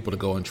get people to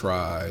go and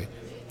try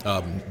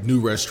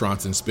new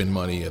restaurants and spend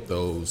money at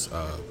those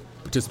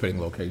participating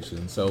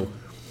locations. So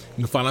you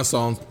can find us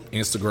on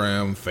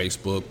Instagram,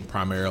 Facebook,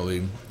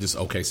 primarily, just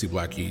OKC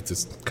Black Eats.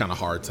 It's kind of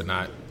hard to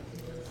not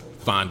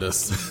find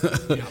us.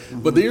 Yeah.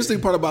 But the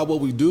interesting part about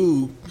what we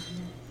do,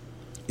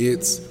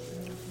 it's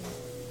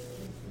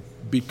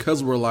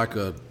because we're like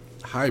a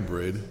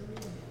hybrid,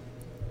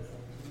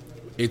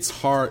 it's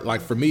hard.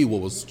 Like for me,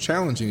 what was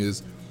challenging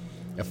is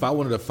if I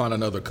wanted to find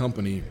another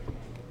company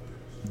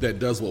that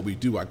does what we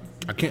do, I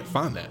can't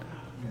find that.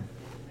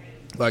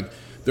 Like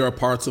there are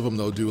parts of them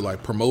they'll do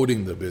like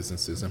promoting the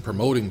businesses and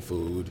promoting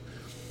food,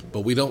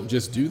 but we don't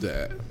just do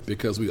that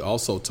because we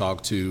also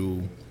talk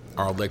to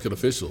our elected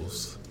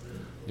officials.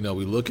 You know,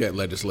 we look at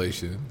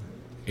legislation.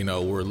 You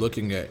know,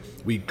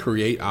 we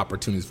create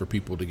opportunities for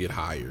people to get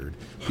hired.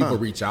 People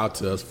reach out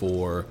to us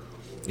for,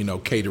 you know,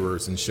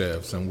 caterers and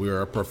chefs, and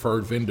we're a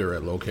preferred vendor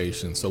at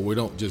locations. So we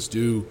don't just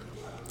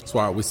that's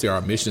why we say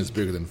our mission is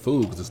bigger than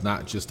food, because it's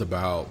not just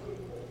about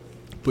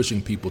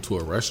pushing people to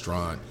a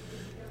restaurant.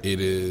 It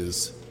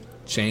is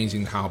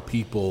changing how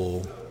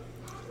people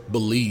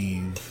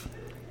believe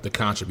the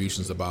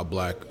contributions about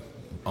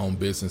Black-owned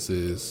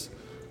businesses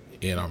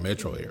in our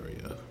metro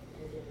area.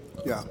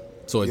 Yeah.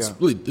 So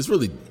it's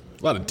really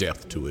a lot of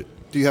depth to it.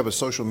 Do you have a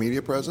social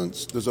media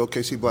presence? Does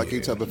OKC Black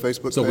Eats have a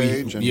Facebook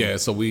page? We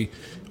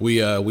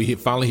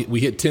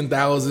hit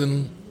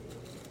 10,000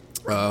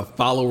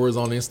 followers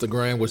on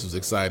Instagram, which is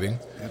exciting.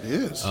 It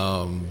is.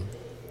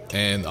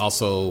 And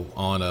also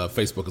on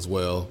Facebook as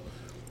well.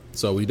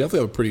 So we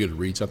definitely have a pretty good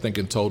reach. I think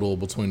in total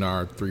between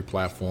our three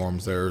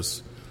platforms,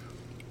 there's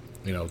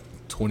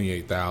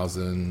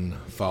 28,000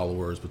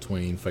 followers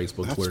between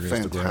Facebook, That's Twitter,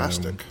 and Instagram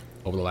fantastic.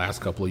 Over the last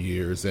couple of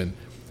years. And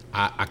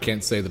I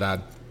can't say that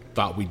I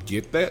thought we'd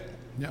get that.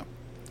 Yeah.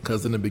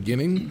 Because in the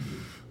beginning,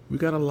 we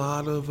got a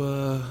lot of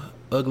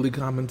ugly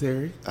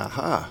commentary.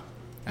 Aha.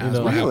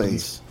 Really?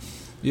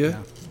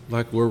 Yeah.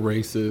 Like we're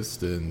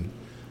racist and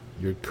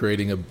you're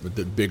creating a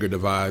bigger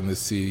divide in the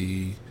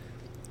city.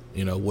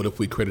 You know, what if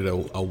we created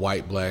a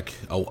white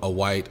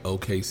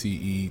OKC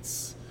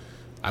Eats?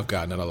 I've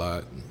gotten that a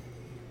lot.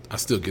 I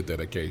still get that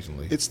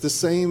occasionally. It's the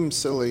same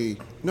silly,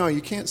 no,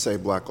 you can't say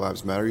Black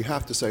Lives Matter. You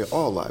have to say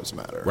all lives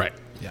matter. Right.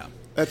 Yeah.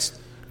 That's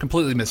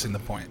completely missing the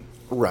point.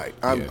 Right.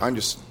 I'm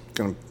just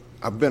going to,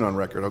 I've been on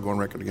record. I'll go on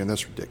record again.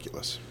 That's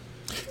ridiculous.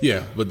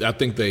 Yeah, but I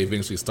think they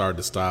eventually started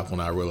to stop when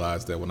I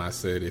realized that when I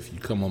said, if you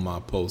come on my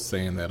post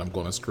saying that, I'm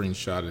going to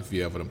screenshot it. If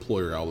you have an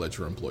employer, I'll let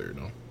your employer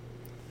know.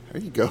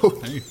 There you go.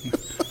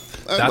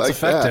 That's like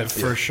effective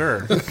for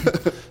sure.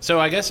 So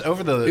I guess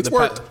over it's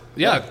worked.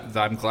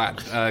 I'm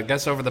glad. I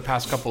guess over the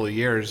past couple of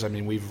years, I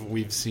mean,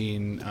 we've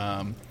seen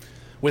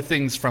with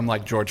things from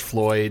like George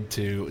Floyd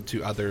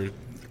to other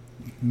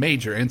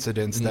major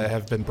incidents that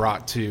have been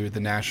brought to the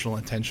national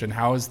attention.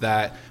 How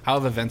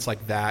have events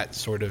like that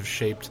sort of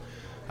shaped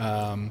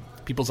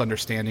people's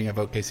understanding of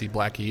OKC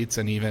Black Eats,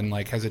 and even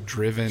like has it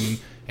driven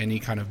any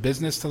kind of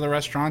business to the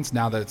restaurants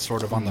now that it's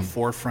sort of on the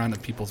forefront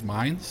of people's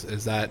minds?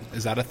 Is that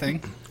a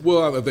thing?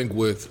 Well, I think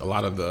with a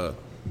lot of the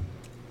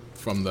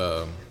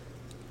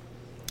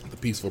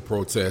peaceful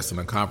protests and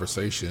the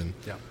conversation,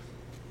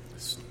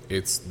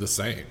 it's the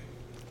same.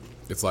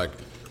 It's like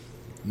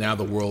now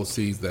the world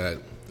sees that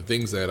the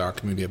things that our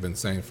community have been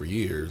saying for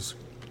years,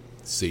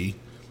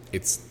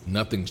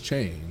 nothing's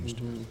changed.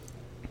 Mm-hmm.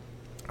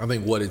 I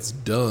think what it's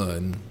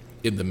done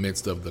in the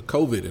midst of the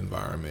COVID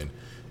environment,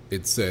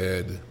 it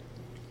said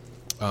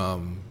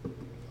the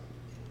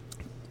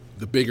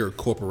bigger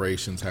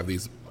corporations have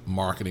these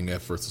marketing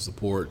efforts to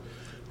support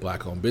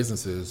Black-owned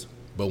businesses,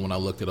 but when I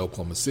looked at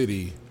Oklahoma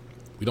City,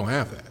 we don't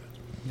have that.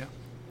 Yeah.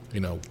 You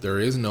know, there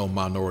is no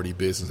minority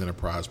business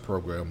enterprise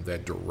program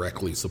that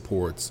directly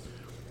supports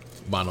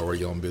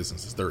minority-owned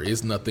businesses. There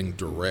is nothing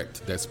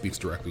direct that speaks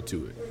directly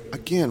to it.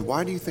 Again,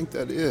 why do you think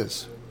that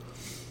is?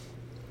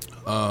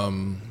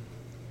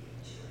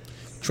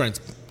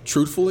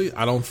 Truthfully,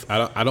 I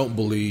don't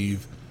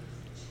believe,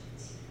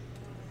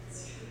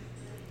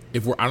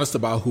 if we're honest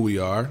about who we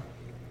are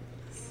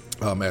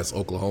as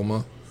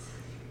Oklahoma,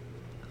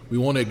 we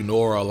want to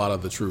ignore a lot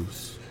of the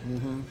truths.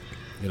 Mm-hmm.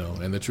 You know,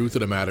 and the truth of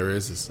the matter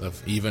is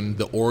of even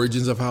the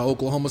origins of how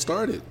Oklahoma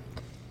started.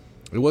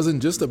 It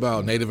wasn't just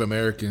about Native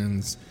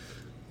Americans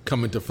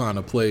coming to find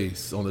a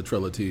place on the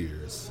Trail of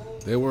Tears.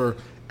 There were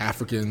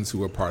Africans who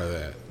were part of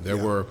that. There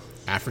were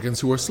Africans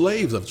who were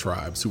slaves of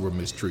tribes who were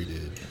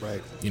mistreated.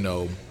 Right. You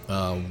know,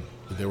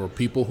 there were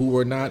people who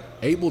were not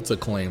able to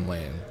claim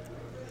land.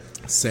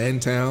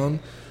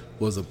 Sandtown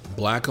was a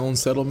Black-owned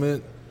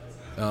settlement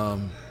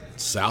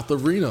south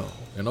of Reno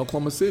in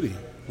Oklahoma City.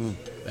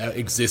 That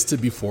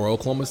existed before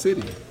Oklahoma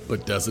City,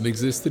 but doesn't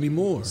exist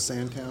anymore.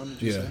 Sandtown,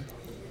 did you say?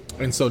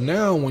 And so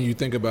now when you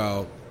think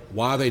about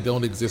why they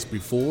don't exist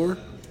before,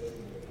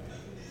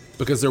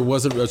 because there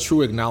wasn't a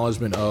true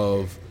acknowledgement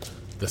of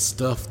the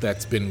stuff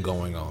that's been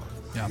going on.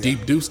 Yeah.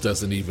 Deep Deuce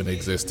doesn't even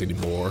exist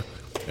anymore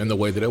in the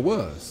way that it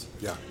was.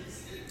 Yeah.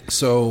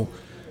 So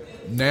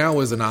now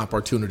is an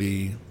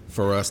opportunity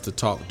for us to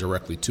talk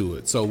directly to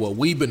it. So what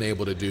we've been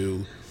able to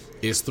do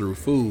is through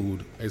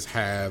food is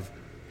have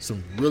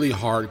some really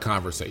hard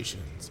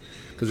conversations.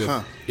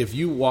 Because if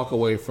you walk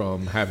away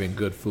from having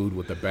good food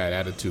with a bad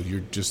attitude,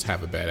 you just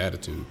have a bad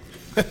attitude.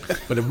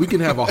 But if we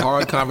can have a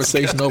hard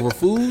conversation over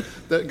food,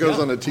 that goes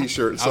on a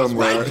T-shirt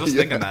somewhere. I was just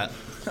thinking that.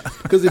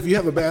 Because if you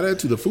have a bad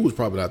attitude, the food's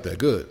probably not that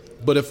good.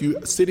 But if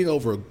you're sitting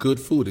over good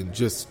food and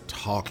just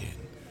talking,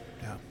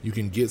 you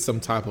can get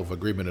some type of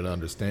agreement and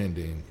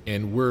understanding.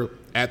 And we're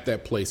at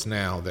that place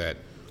now that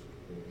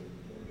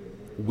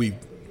we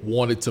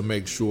wanted to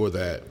make sure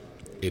that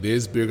it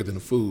is bigger than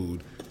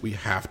food. We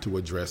have to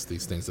address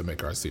these things to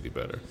make our city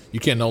better.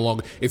 It's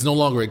no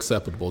longer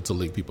acceptable to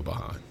leave people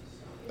behind.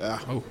 Yeah.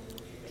 Oh,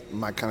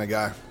 my kind of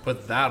guy.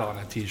 Put that on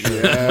a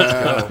T-shirt.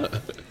 Yeah.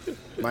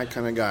 My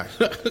kind of guy.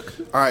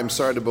 All right, I'm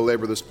sorry to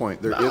belabor this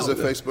point. There is a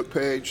Facebook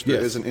page.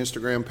 There is an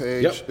Instagram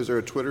page. Yep. Is there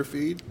a Twitter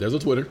feed? There's a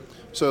Twitter.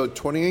 So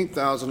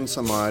 28,000 and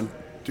some odd.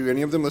 Do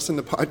any of them listen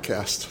to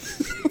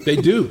podcasts? They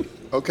do.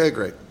 Okay,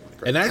 great.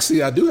 And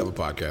actually, I do have a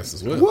podcast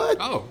as well. What?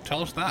 Oh,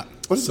 tell us that.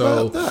 What's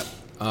about that?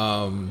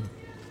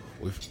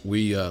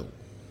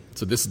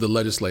 So this is the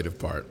legislative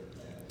part.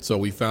 So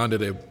we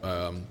founded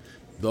the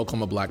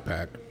Oklahoma Black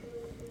PAC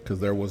because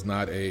there was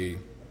not a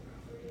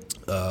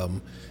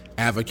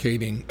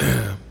advocating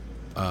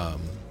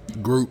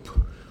group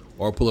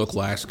or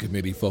political action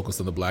committee focused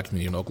on the black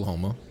community in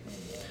Oklahoma.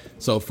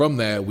 So from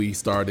that, we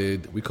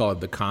call it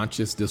the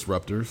Conscious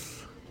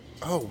Disruptors.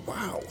 Oh,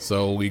 wow.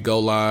 So we go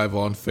live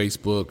on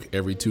Facebook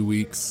every 2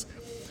 weeks.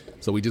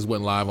 So we just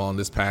went live on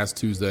this past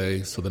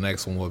Tuesday. So the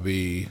next one will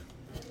be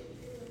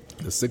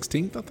the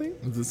 16th, I think.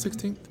 Is it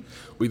the 16th?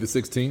 We the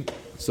 16th.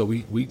 So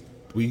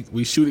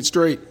we shoot it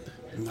straight.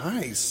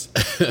 Nice.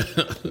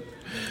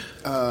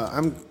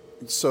 I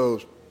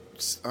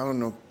don't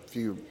know if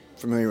you're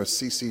familiar with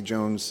CeCe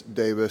Jones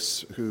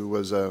Davis, who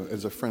is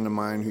a friend of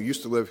mine who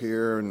used to live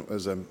here and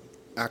was an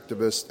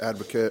activist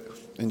advocate.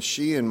 And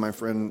she and my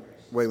friend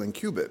Waylon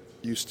Cubitt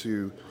used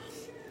to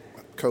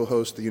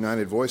co-host the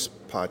United Voice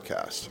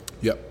podcast.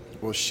 Yep.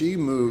 Well, she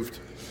moved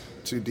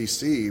to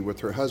D.C. with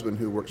her husband,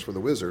 who works for the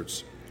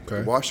Wizards,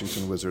 the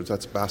Washington Wizards.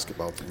 That's a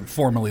basketball team.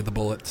 Formerly the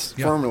Bullets.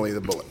 Formerly the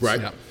Bullets. Right.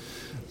 Yep.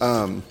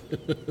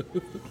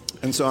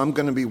 And so I'm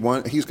going to be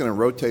he's going to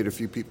rotate a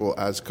few people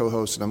as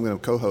co-hosts, and I'm going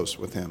to co-host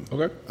with him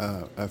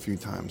a few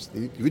times.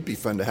 It would be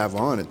fun to have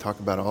on and talk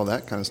about all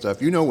that kind of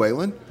stuff. You know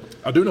Waylon?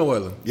 I do know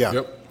Waylon. Yeah.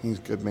 Yep. He's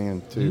a good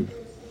man, too.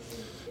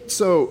 Mm-hmm.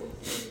 So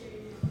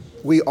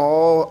we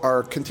all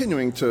are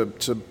continuing to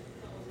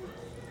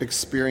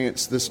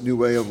experience this new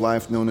way of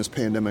life known as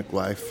pandemic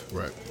life.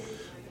 Right.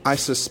 I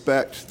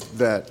suspect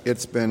that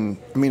it's been,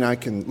 I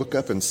can look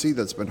up and see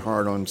that's been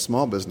hard on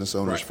small business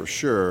owners for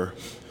sure.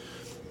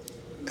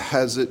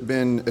 Has it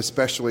been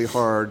especially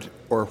hard,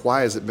 or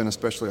why has it been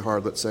especially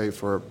hard, let's say,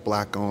 for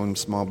black-owned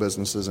small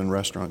businesses and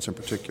restaurants in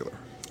particular?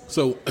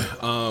 So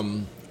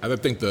I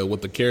think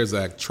what the CARES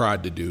Act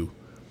tried to do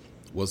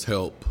was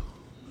help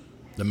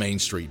the Main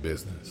Street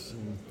business.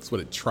 That's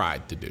what it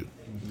tried to do.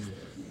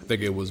 I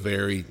think it was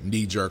very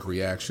knee-jerk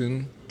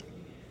reaction.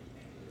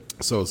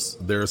 So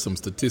there are some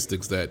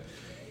statistics that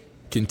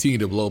continue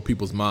to blow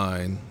people's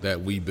mind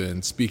that we've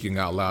been speaking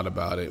out loud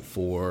about it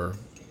for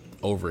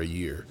over a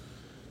year.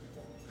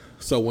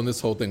 So when this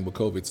whole thing with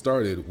COVID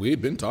started, we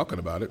had been talking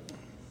about it,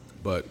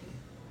 but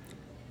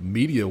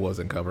media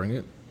wasn't covering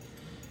it.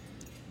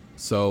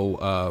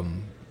 So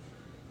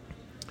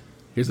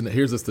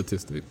here's a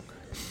statistic.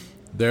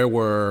 There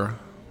were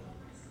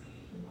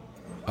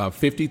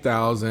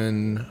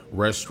 50,000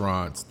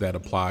 restaurants that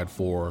applied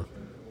for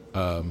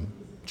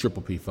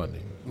Triple P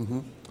funding. Mm-hmm.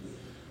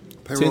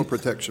 Payroll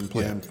protection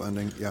plan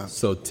funding, yeah.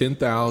 So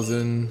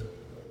 10,000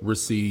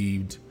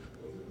 received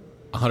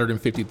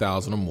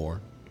 150,000 or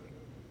more.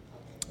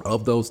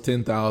 Of those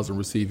 10,000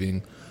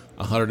 receiving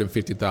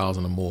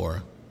 150,000 or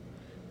more,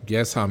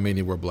 guess how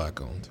many were black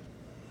owned?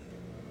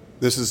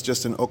 This is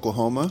just in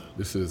Oklahoma?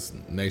 This is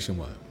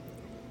nationwide.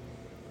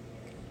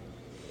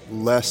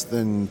 Less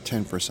than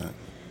 10%.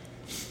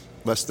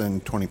 Less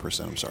than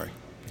 20%, I'm sorry.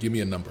 Give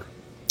me a number.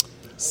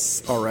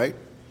 All right.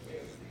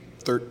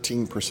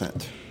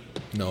 13%.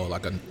 No,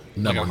 like a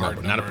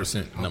number, not a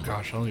percent number. Oh,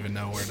 gosh, I don't even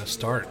know where to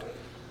start.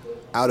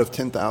 Out of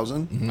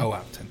 10,000? Mm-hmm. Oh,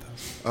 out of 10,000.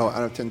 Oh,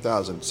 out of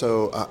 10,000.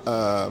 So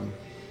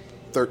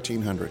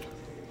 1,300.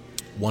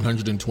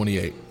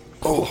 128.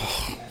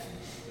 Oh.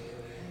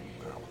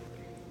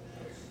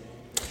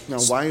 Now,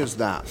 why is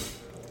that?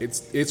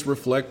 It's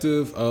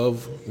reflective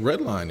of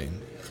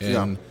redlining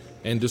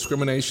and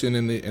discrimination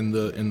in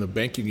the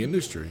banking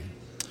industry.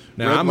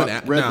 Now,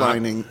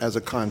 redlining as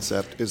a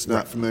concept is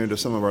not familiar to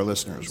some of our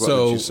listeners. What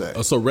would you say?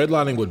 So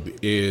redlining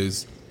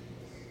is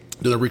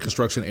the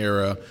Reconstruction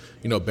era.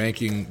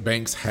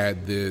 Banks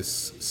had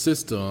this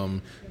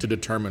system to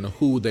determine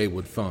who they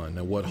would fund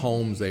and what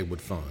homes they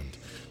would fund.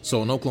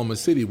 So in Oklahoma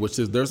City,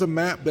 there's a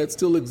map that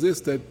still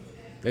exists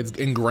that's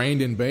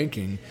ingrained in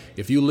banking.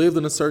 If you lived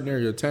in a certain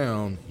area of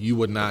town, you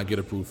would not get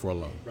approved for a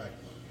loan. Right.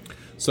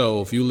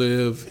 So if you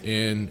live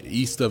in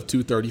east of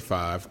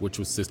 235, which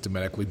was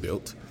systematically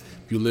built,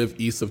 if you live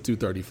east of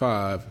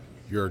 235,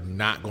 you're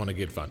not going to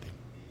get funding.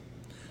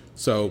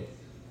 So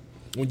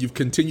when you've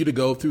continued to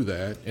go through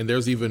that, and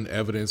there's even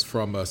evidence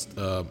from a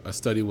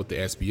study with the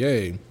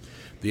SBA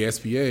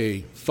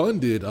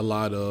funded a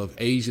lot of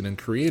Asian and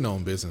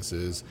Korean-owned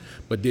businesses,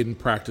 but didn't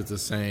practice the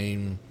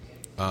same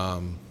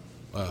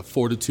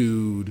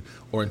fortitude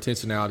or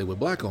intentionality with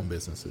Black-owned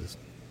businesses.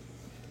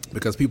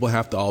 Because people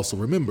have to also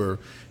remember,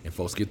 and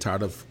folks get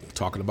tired of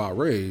talking about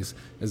race,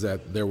 is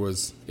that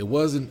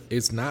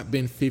it's not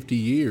been 50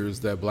 years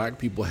that Black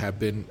people have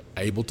been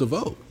able to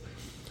vote.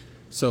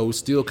 So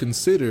still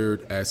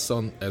considered as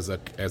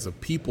a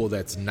people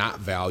that's not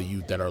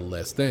valued, that are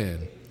less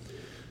than.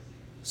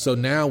 So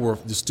now we're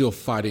still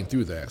fighting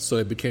through that. So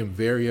it became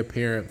very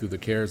apparent through the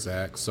CARES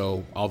Act.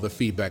 So all the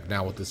feedback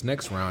now with this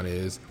next round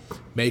is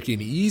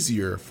making it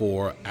easier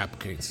for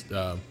applicants,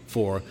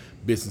 for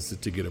businesses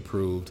to get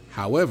approved.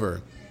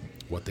 However,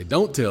 what they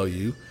don't tell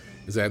you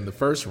is that in the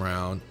first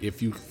round,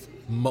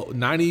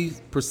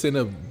 90%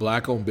 of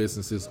Black-owned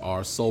businesses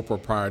are sole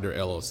proprietor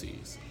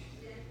LLCs.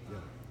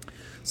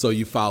 So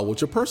you file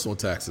with your personal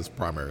taxes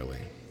primarily.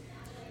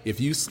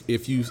 If you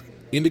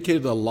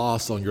indicated a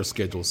loss on your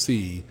Schedule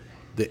C,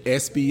 the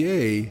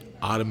SBA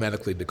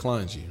automatically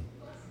declines you.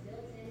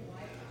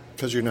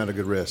 Because you're not a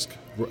good risk.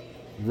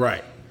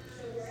 Right.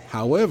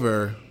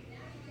 However,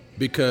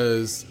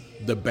 because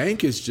the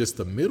bank is just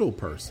the middle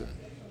person,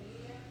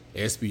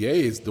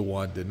 SBA is the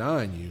one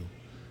denying you.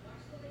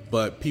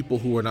 But people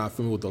who are not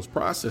familiar with those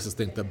processes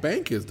think the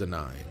bank is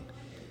denying.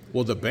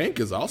 Well, the bank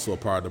is also a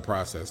part of the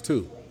process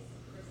too.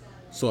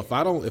 So if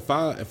I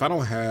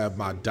don't have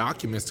my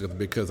documents together,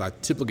 because I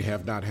typically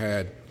have not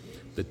had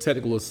the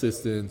technical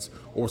assistance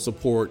or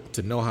support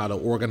to know how to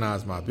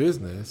organize my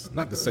business,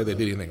 not to say they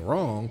did anything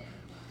wrong,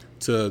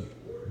 to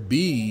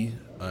be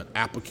an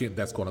applicant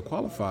that's going to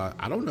qualify,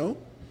 I don't know.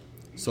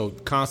 So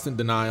constant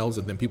denials,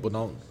 and then people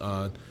don't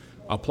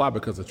apply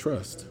because of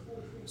trust.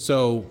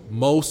 So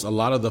a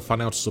lot of the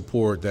financial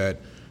support that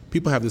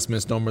people have, this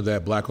misnomer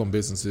that Black-owned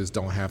businesses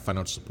don't have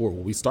financial support.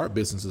 Well, we start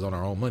businesses on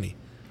our own money.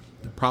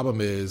 The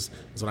problem is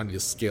when I need to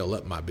scale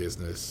up my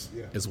business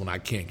is when I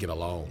can't get a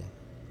loan.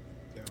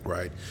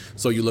 Right.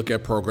 So you look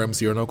at programs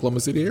here in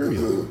Oklahoma City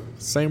area,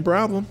 same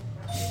problem.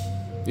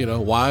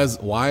 Why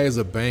is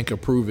a bank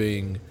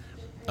approving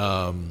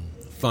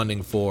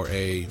funding for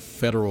a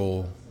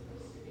federal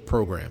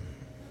program?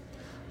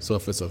 So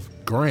if it's a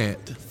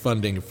grant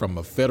funding from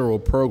a federal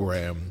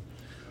program,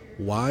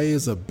 why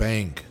is a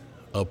bank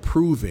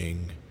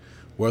approving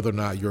whether or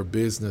not your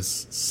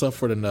business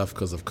suffered enough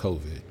because of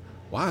COVID?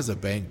 Why is a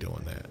bank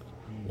doing that?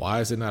 Why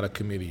is it not a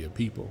committee of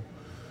people?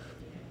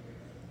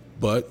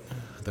 But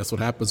that's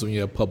what happens when you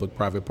have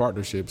public-private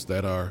partnerships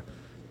that are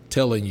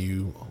telling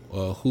you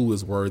who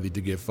is worthy to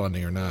get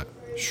funding or not.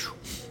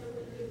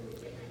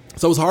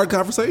 So it's hard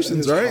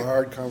conversations, right?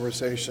 Hard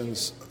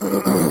conversations.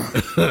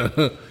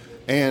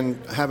 And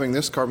having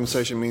this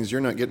conversation means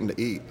you're not getting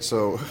to eat.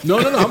 So no,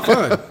 I'm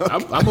fine.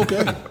 I'm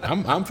okay.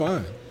 I'm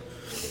fine.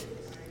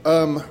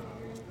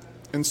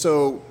 And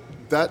so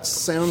that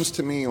sounds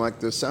to me like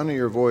the sound of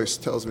your voice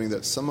tells me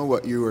that some of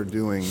what you are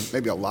doing,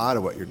 maybe a lot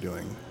of what you're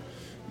doing,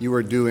 you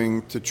are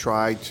doing to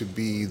try to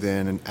be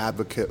then an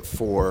advocate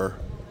for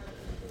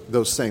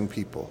those same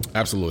people.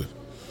 Absolutely.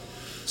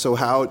 So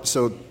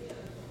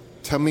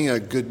tell me a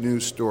good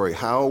news story.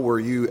 How were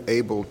you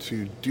able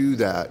to do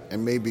that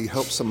and maybe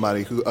help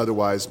somebody who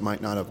otherwise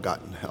might not have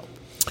gotten help?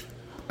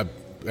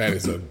 That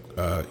is a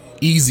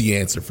easy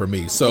answer for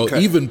me. So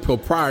even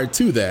prior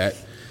to that,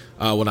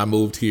 when I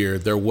moved here,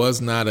 there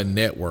was not a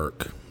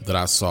network that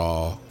I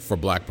saw for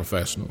Black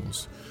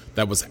professionals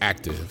that was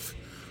active.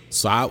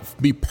 So I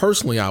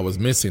was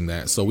missing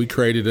that. So we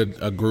created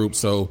a group.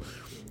 So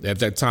at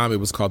that time,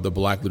 it was called the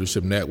Black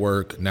Leadership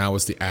Network. Now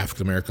it's the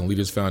African American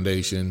Leaders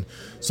Foundation.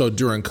 So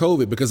during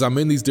COVID, because I'm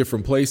in these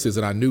different places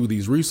and I knew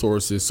these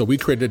resources, so we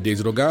created a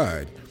digital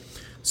guide.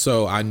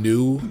 So I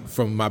knew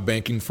from my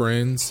banking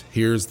friends,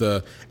 here's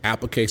the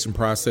application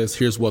process,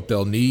 here's what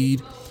they'll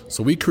need.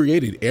 So we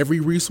created every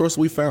resource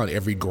we found,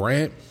 every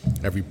grant,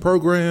 every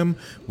program.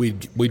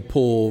 We'd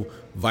pull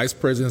vice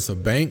presidents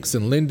of banks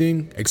and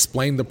lending,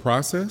 explain the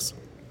process.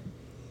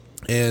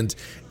 And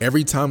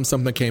every time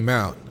something came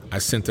out, I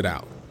sent it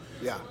out.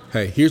 Yeah.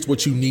 Hey, here's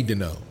what you need to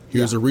know.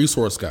 Here's a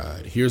resource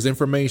guide. Here's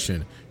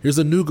information. Here's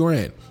a new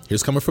grant.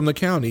 Here's coming from the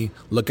county.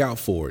 Look out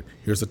for it.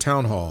 Here's a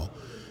town hall.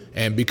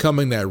 And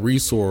becoming that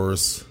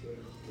resource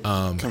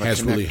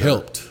has really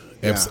helped.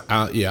 Yeah.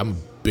 I'm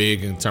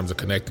big in terms of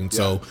connecting. Yeah.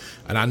 So,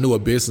 and I knew a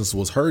business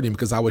was hurting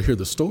because I would hear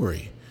the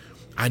story.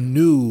 I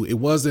knew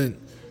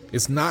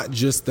it's not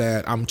just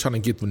that I'm trying to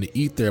get them to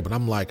eat there, but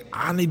I'm like,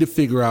 I need to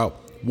figure out,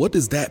 what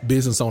does that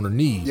business owner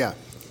need? Yeah.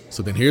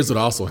 So then here's what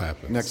also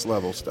happens. Next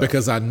level stuff.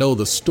 Because I know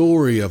the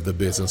story of the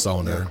business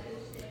owner,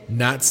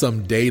 not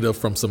some data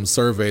from some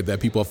survey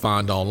that people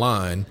find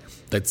online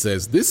that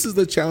says, this is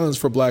the challenge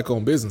for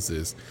Black-owned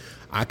businesses.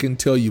 I can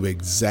tell you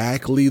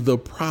exactly the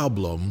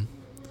problem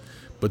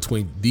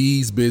between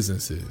these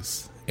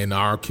businesses in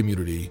our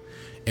community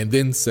and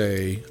then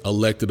say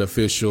elected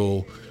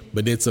official,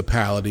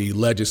 municipality,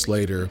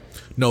 legislator.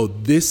 No,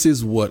 this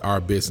is what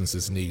our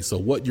businesses need. So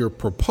what you're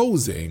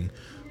proposing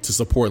to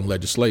support in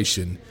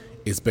legislation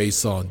is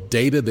based on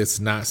data that's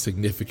not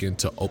significant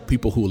to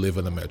people who live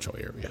in the metro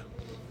area.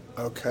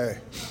 Okay.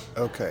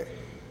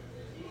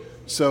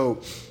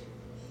 So,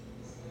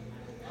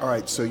 all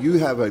right, so you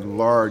have a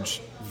large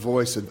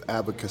voice of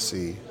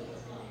advocacy.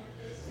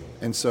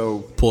 And so...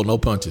 Pull no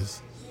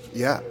punches.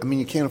 Yeah, I mean,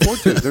 you can't afford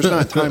to. There's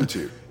not time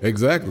to.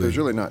 Exactly. There's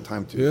really not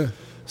time to. Yeah.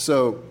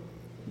 So,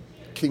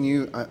 can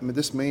you, I mean,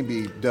 this may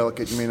be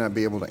delicate, you may not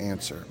be able to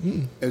answer.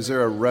 Is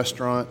there a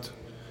restaurant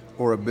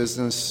or a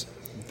business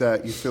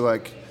that you feel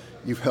like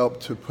you've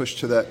helped to push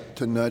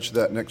to nudge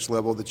that next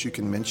level that you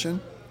can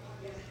mention?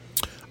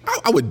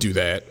 I would do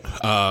that.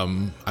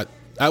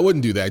 I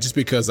wouldn't do that just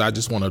because I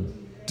just want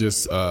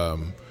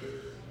to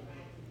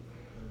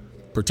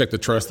protect the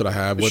trust that I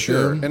have with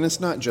them. And it's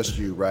not just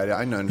you, right?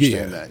 I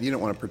understand that. You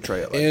don't want to portray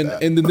it like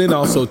that. And then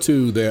also,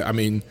 too, I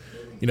mean,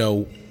 you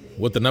know,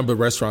 with the number of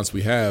restaurants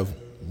we have,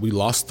 we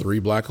lost 3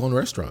 Black-owned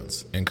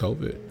restaurants in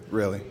COVID.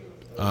 Really?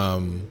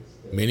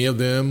 Many of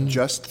them...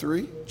 Just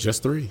 3?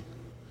 Just 3.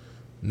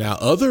 Now,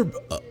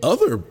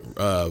 other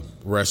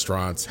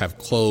restaurants have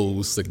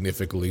closed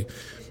significantly.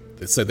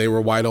 They said they were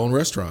white-owned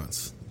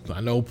restaurants.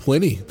 I know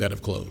plenty that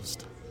have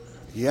closed.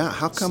 Yeah,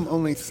 how come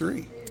only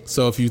 3?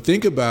 So if you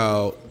think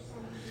about,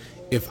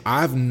 if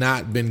I've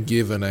not been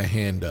given a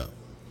hand up,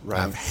 right,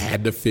 I've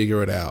had to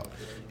figure it out.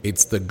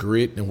 It's the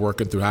grit and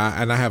working through.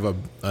 And I have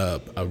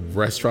a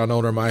restaurant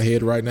owner in my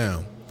head right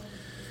now.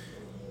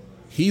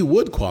 He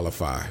would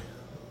qualify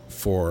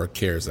for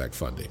CARES Act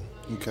funding.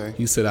 Okay.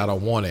 He said, I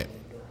don't want it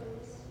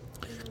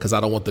because I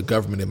don't want the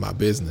government in my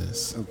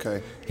business.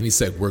 Okay. And he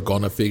said, we're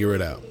going to figure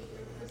it out.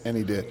 And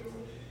he did.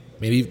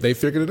 And they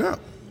figured it out.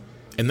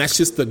 And that's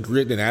just the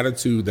grit and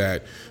attitude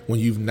that when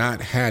you've not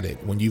had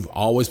it, when you've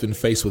always been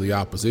faced with the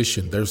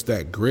opposition, there's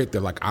that grit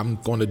that, like, I'm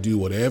going to do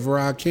whatever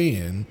I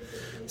can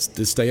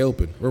to stay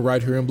open. We're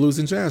right here in Blues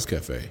and Jazz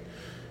Cafe.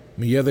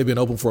 I mean, yeah, they've been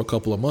open for a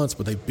couple of months,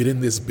 but they've been in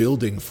this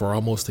building for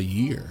almost a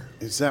year.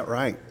 Is that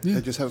right? Yeah.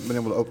 They just haven't been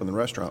able to open the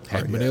restaurant part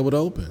Haven't been able to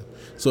open.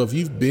 So if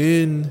you've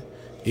been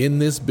in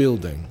this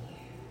building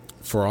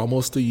for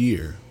almost a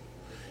year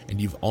and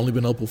you've only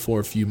been open for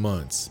a few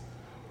months,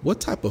 what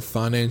type of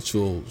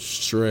financial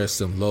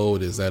stress and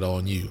load is that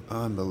on you?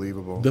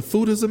 Unbelievable. The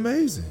food is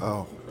amazing.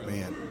 Oh,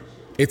 man.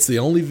 It's the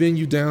only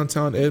venue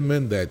downtown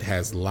Edmond that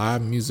has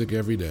live music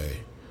every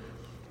day,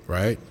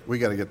 right? We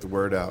got to get the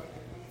word out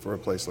for a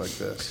place like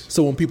this.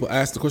 So when people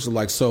ask the question,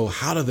 like, so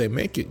how do they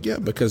make it? Yeah,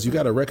 because you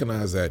got to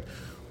recognize that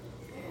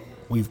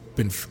we've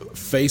been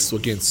faced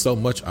against so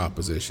much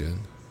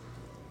opposition.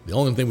 The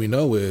only thing we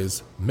know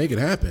is make it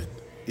happen.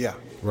 Yeah.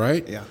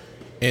 Right? Yeah.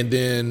 And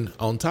then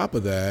on top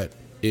of that,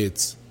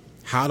 it's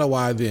how do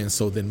I then,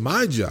 so then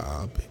my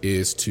job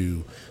is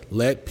to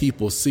let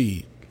people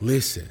see,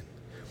 listen,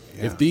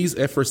 if these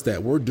efforts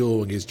that we're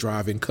doing is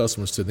driving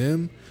customers to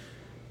them,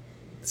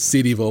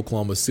 City of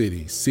Oklahoma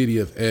City, City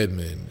of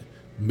Edmond,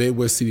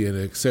 Midwest City, and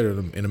et cetera,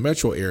 in the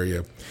metro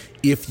area,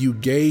 if you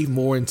gave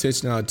more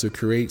intentionality to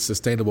create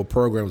sustainable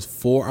programs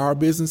for our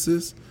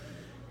businesses,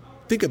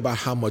 think about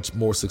how much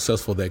more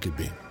successful they could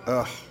be.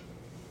 I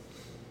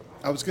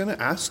was going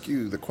to ask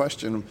you the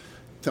question,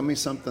 tell me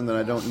something that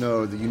I don't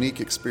know, the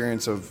unique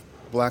experience of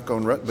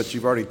Black-owned, but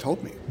you've already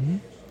told me,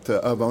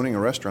 of owning a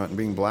restaurant and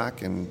being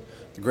Black in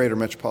the greater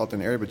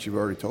metropolitan area, but you've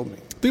already told me.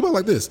 Think about it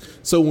like this.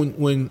 So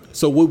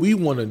so what we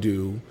want to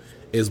do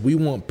is we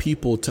want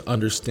people to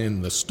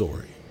understand the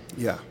story.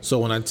 Yeah. So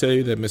when I tell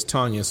you that Miss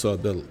Tanya, so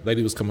the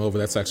lady was coming over,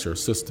 that's actually her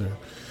sister.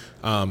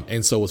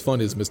 And so what's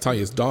funny is Miss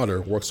Tanya's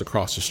daughter works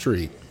across the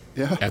street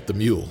at the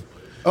Mule.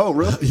 Oh,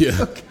 really?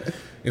 Yeah. Okay.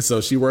 And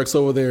so she works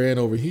over there and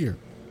over here.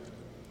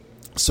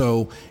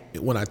 So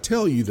when I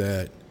tell you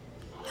that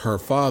her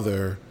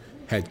father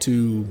had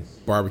 2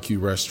 barbecue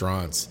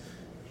restaurants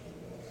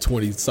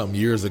 20-something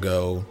years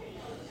ago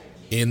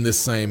in the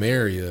same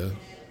area,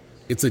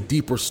 it's a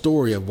deeper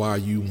story of why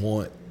you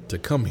want to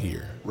come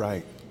here.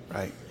 Right,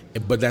 right.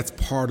 But that's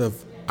part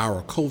of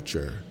our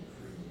culture.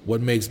 What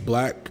makes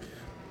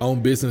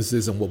Black-owned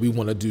businesses and what we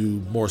want to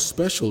do more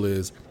special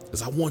is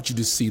I want you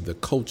to see the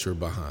culture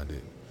behind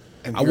it.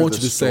 And I want you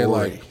to say,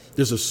 like,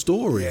 there's a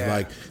story. Yeah.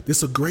 Like, this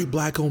is a great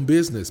Black-owned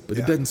business, but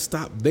it doesn't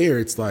stop there.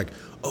 It's like,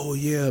 oh,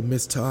 yeah,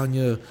 Miss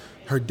Tanya,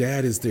 her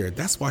dad is there.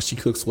 That's why she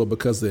cooks well,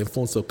 because of the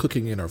influence of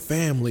cooking in her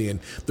family. And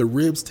the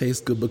ribs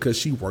taste good because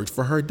she worked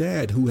for her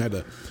dad, who had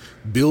a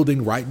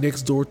building right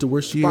next door to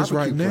where she is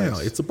right now.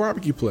 It's a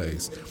barbecue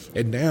place.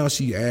 And now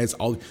she adds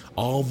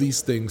all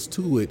these things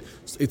to it.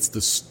 It's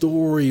the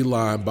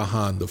storyline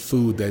behind the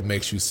food that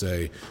makes you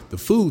say, the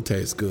food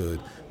tastes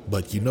good.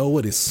 But you know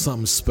what? It's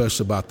something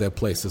special about that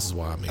place. This is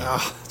why I'm here.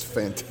 It's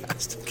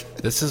fantastic.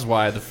 This is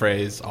why the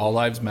phrase "all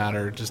lives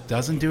matter" just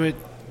doesn't do it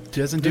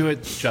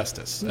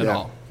justice at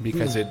all,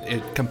 because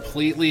it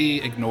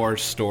completely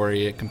ignores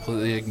story. It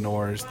completely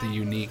ignores the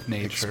unique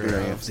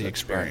nature of the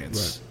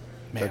experience.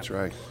 Right. That's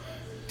right.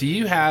 Do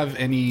you have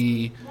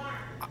any?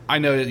 I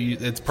know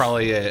it's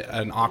probably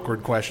an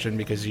awkward question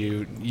because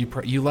you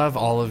love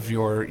all of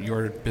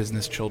your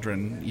business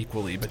children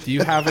equally, but do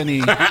you have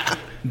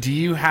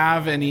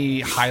any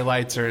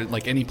highlights or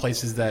like any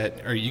places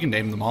that, or you can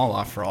name them all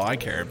off for all I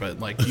care, but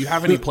like do you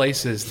have any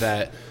places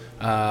that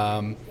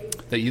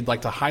that you'd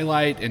like to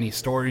highlight, any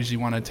stories you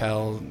want to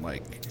tell,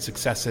 like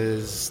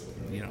successes,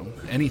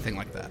 anything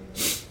like that?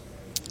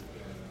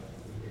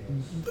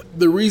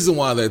 The reason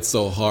why that's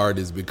so hard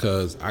is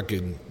because I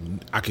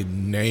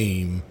can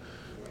name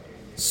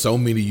so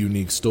many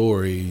unique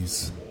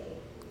stories.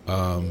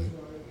 So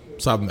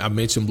I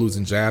mentioned Blues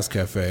and Jazz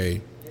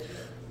Cafe.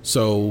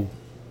 So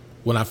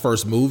when I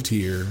first moved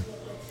here,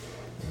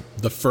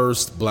 the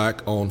first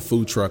black-owned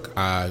food truck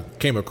I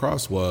came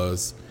across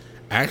was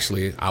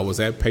actually, I was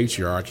at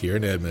Patriarch here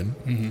in Edmond.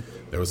 Mm-hmm.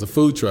 There was a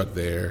food truck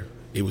there.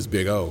 It was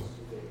Big O.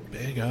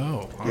 Big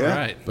O. All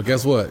right. But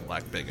guess what?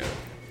 Like Big O.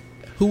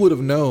 Who would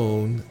have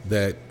known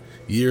that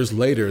years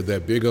later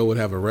that Big O would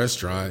have a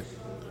restaurant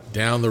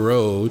down the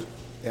road?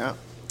 Yeah.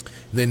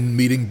 Then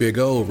meeting Big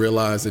O,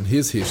 realizing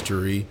his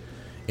history,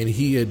 and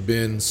he had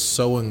been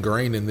so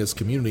ingrained in this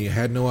community,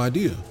 had no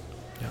idea.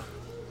 Yeah.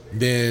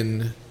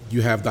 Then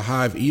you have the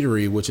Hive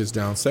Eatery, which is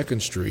down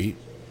 2nd Street.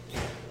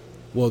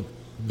 Well,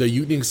 the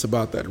uniqueness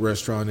about that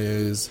restaurant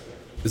is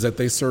that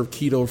they serve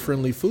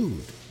keto-friendly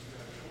food.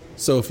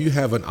 So if you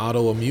have an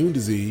autoimmune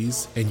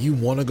disease and you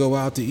want to go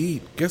out to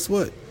eat, guess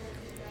what?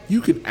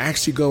 You can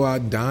actually go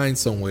out and dine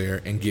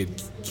somewhere and get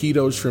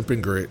keto shrimp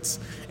and grits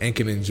and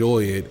can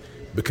enjoy it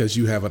because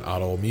you have an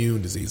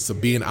autoimmune disease. So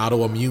being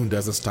autoimmune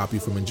doesn't stop you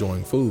from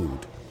enjoying food.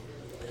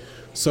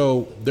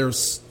 So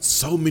there's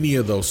so many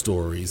of those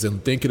stories,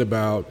 and thinking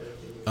about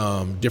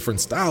different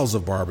styles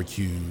of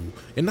barbecue,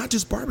 and not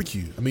just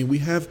barbecue. I mean, we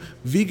have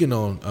vegan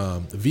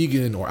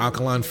or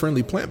alkaline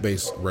friendly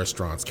plant-based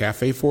restaurants,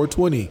 Cafe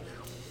 420,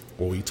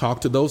 where we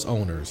talk to those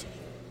owners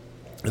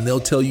and they'll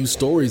tell you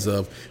stories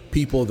of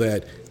people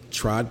that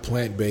tried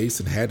plant-based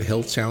and had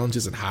health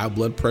challenges and high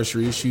blood pressure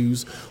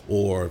issues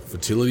or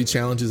fertility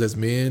challenges as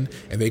men,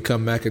 and they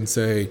come back and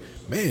say,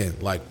 man,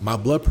 like my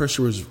blood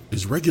pressure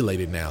is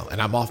regulated now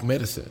and I'm off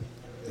medicine.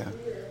 Yeah.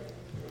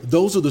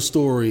 Those are the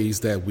stories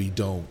that we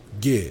don't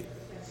get.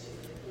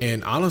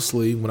 And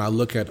honestly, when I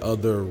look at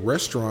other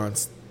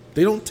restaurants,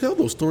 they don't tell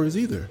those stories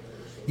either.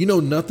 You know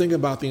nothing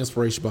about the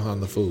inspiration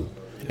behind the food.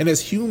 And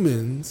as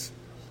humans,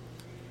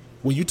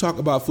 when you talk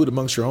about food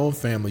amongst your own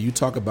family, you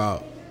talk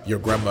about your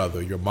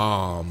grandmother, your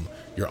mom,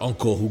 your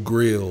uncle who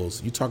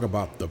grills. You talk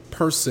about the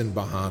person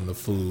behind the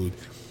food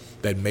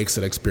that makes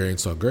that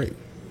experience so great.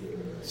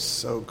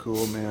 So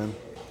cool, man.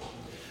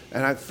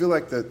 And I feel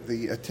like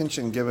the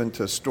attention given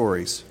to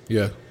stories.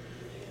 Yeah.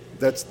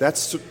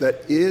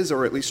 That is,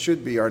 or at least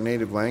should be, our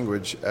native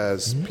language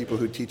as people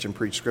who teach and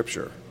preach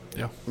Scripture.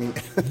 Yeah. I mean,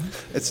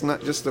 it's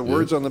not just the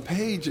words on the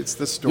page; it's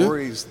the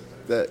stories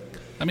that.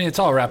 I mean, it's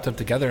all wrapped up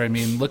together. I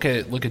mean, look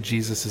at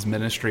Jesus'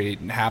 ministry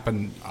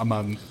happen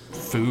among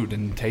food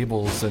and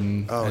tables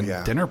and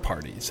dinner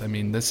parties. I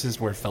mean, this is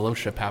where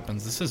fellowship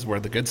happens. This is where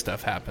the good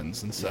stuff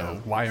happens. And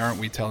so, why aren't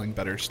we telling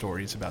better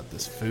stories about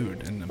this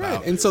food and about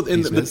right? And so,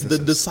 the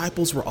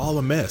disciples were all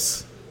a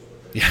mess.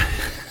 Yeah,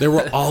 they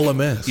were all a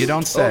mess. You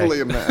don't say.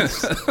 Totally a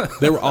mess.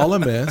 They were all a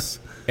mess.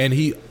 And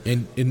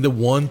in the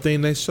one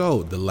thing they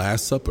showed, the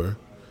Last Supper,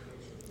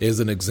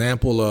 is an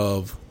example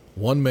of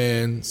one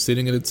man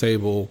sitting at a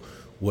table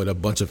with a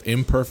bunch of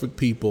imperfect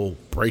people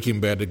breaking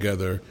bread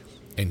together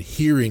and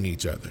hearing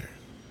each other.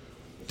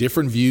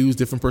 Different views,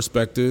 different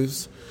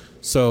perspectives.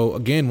 So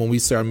again, when we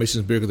say our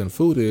mission is bigger than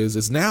food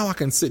is now I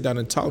can sit down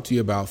and talk to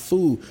you about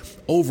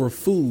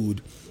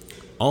food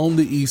on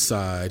the east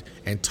side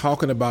and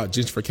talking about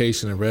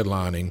gentrification and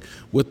redlining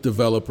with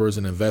developers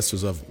and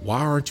investors of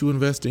why aren't you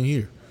investing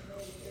here?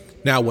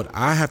 Now, what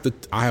I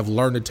have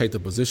learned to take the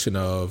position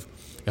of,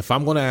 if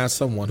I'm going to ask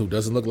someone who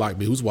doesn't look like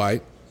me, who's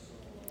white,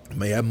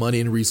 may have money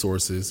and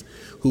resources,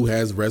 who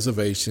has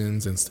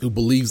reservations and who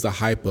believes the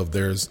hype of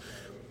there's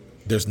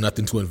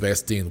nothing to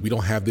invest in, we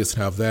don't have this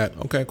and have that.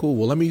 Okay, cool.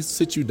 Well, let me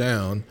sit you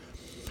down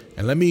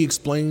and let me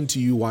explain to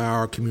you why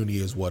our community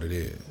is what it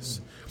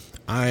is.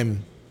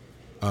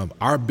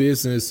 Our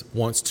business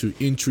wants to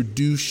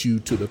introduce you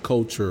to the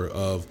culture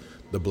of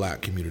the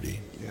black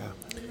community. Yeah.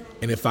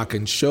 And if I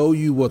can show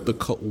you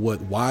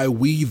why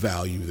we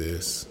value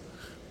this,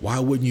 why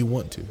wouldn't you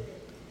want to?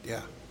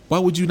 Yeah. Why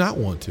would you not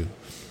want to?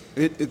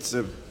 It's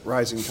a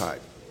rising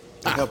tide.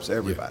 It helps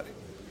everybody. Yeah.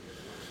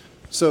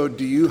 So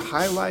do you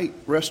highlight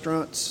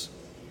restaurants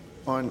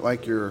on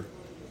like your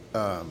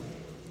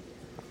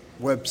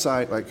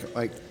website?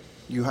 Like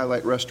you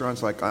highlight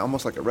restaurants like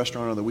almost like a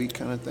restaurant of the week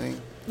kind of thing?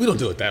 We don't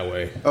do it that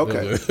way.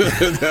 Okay.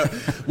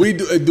 We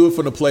do it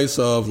from the place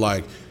of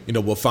like,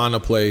 we'll find a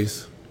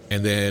place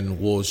and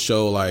then we'll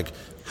show like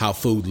how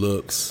food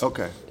looks.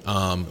 Okay.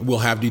 We'll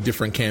have the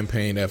different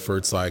campaign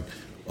efforts like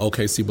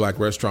OKC Black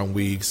Restaurant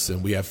Weeks,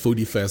 and we have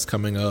Foodie Fest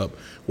coming up.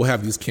 We'll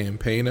have these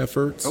campaign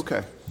efforts.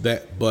 Okay.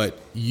 But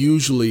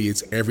usually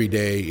it's every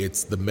day.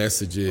 It's the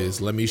messages.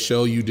 Let me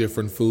show you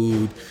different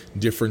food,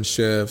 different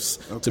chefs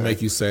to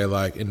make you say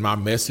like. And my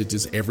message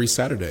is every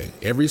Saturday.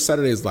 Every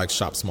Saturday is like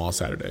Shop Small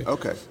Saturday.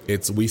 Okay.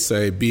 We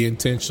say be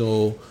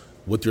intentional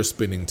with your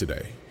spending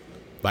today.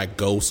 Like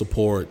go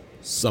support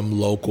some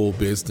local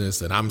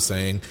business, and I'm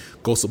saying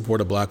go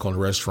support a Black-owned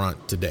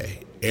restaurant today.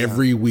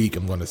 Every week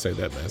I'm going to say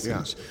that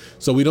message. Yeah.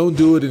 So we don't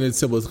do it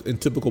in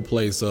typical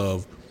place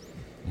of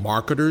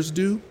marketers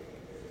do.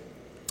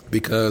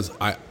 Because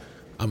I'm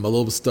a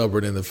little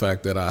stubborn in the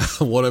fact that I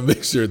want to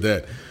make sure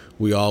that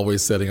we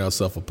always setting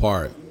ourselves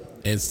apart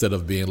instead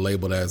of being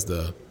labeled as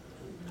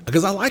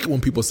because I like it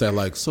when people say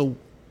like, so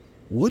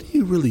what do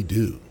you really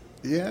do?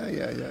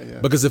 Yeah.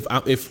 Because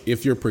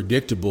if you're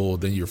predictable,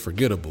 then you're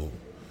forgettable.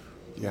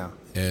 Yeah.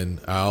 And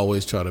I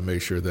always try to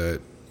make sure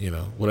that,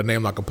 with a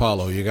name like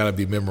Apollo, you got to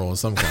be memorable in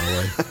some kind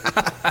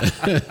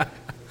of way.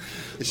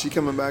 Is she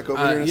coming back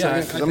over here in a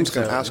second? 'Cause I'm just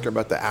going to so. ask her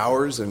about the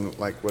hours and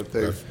like what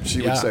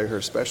she would say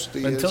her specialty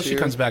is. Until she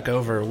comes back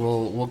over,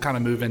 we'll kind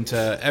of move into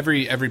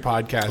every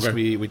podcast.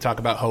 Okay. We talk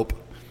about hope,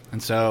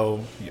 and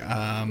so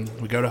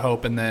we go to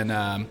hope, and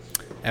then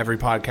every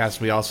podcast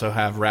we also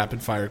have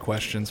rapid fire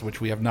questions,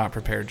 which we have not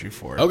prepared you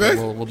for. Okay,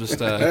 we'll just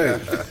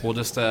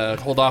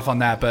hold off on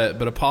that.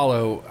 But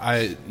Apollo,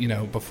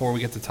 before we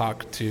get to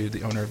talk to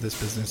the owner of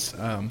this business,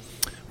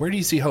 where do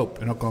you see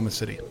hope in Oklahoma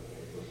City?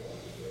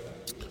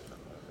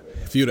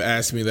 If you'd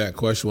asked me that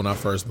question when I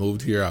first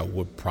moved here, I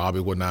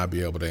would not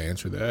be able to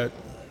answer that.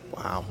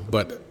 Wow.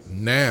 But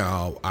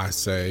now I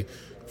say,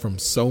 from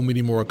so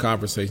many more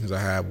conversations I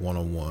have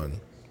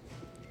one-on-one,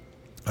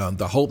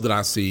 the hope that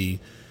I see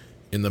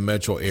in the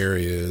metro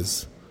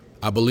areas,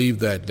 I believe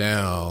that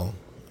now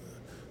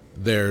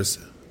there's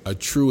a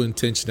true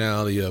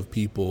intentionality of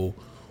people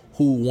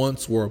who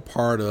once were a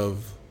part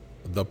of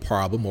the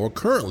problem or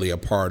currently a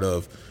part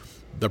of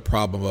the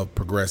problem of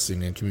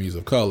progressing in communities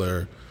of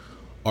color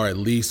are at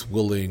least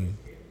willing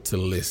to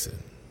listen.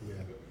 Yeah.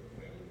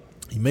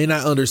 You may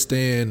not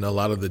understand a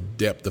lot of the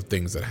depth of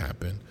things that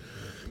happen,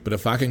 but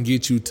if I can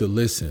get you to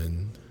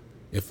listen,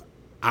 if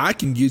I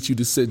can get you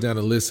to sit down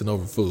and listen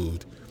over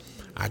food,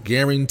 I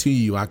guarantee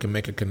you I can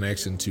make a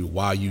connection to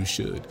why you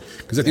should.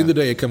 Because at the end of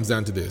the day, it comes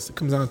down to this. It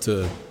comes down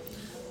to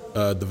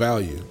the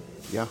value.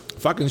 Yeah.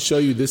 If I can show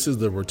you this is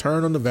the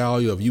return on the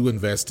value of you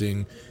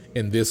investing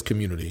in this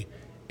community,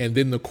 and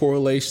then the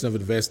correlation of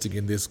investing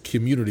in this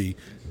community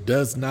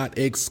does not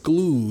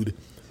exclude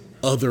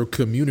other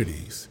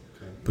communities.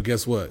 But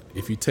guess what?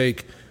 If you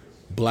take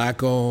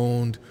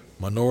Black-owned,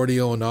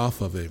 minority-owned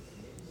off of it,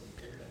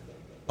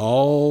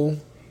 all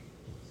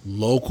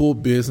local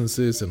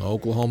businesses in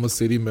Oklahoma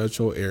City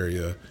metro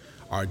area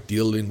are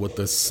dealing with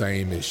the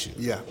same issue.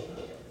 Yeah.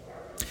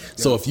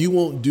 So if you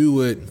won't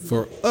do it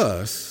for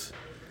us,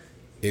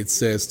 it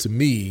says to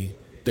me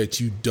that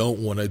you don't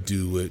want to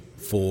do it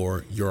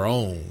for your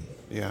own.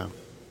 Yeah.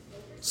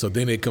 So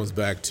then it comes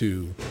back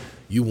to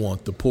you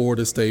want the poor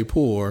to stay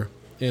poor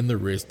and the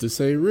rich to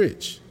stay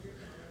rich.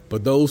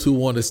 But those who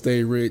want to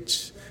stay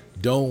rich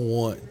don't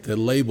want the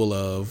label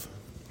of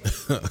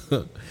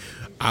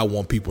I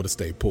want people to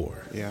stay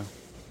poor. Yeah.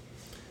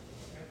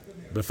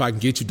 But if I can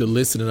get you to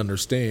listen and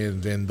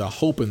understand, then the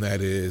hope in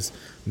that is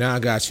now I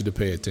got you to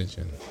pay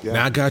attention. Yeah.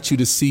 Now I got you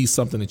to see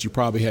something that you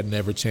probably had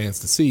never a chance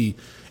to see.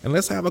 And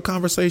let's have a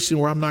conversation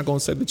where I'm not going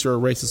to say that you're a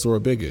racist or a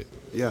bigot.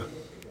 Yeah.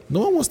 No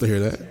one wants to hear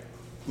that.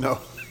 No.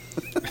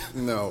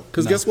 No.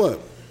 Because guess what?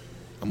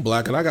 I'm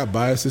Black and I got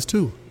biases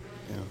too.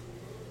 Yeah.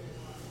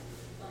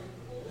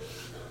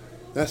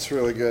 That's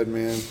really good,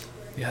 man.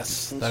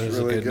 Yes, That's that is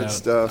really a good good note.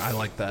 stuff. I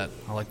like that.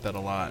 I like that a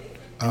lot.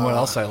 And what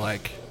else I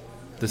like?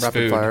 This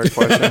Rapid food. fire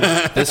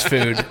question. This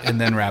food, and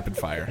then rapid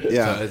fire.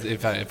 Yeah. So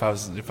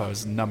if I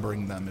was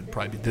numbering them, it'd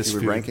probably be this You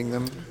were food. ranking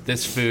them?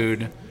 This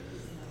food,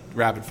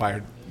 rapid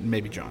fire,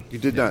 maybe John. You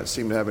did not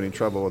seem to have any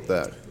trouble with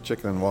that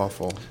chicken and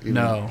waffle. even-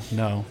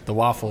 No, the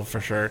waffle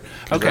for sure.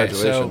 Okay,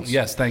 so Congratulations.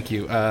 yes, thank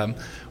you.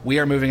 We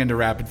are moving into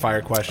rapid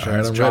fire questions. All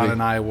right, I'm John ready.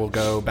 and I will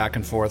go back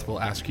and forth. We'll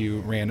ask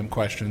you random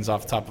questions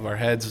off the top of our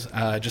heads.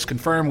 Just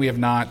confirm we have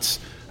not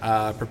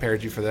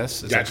prepared you for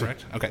this. Is that Gotcha.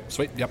 correct? Okay,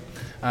 sweet. Yep.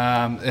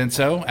 And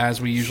so, as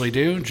we usually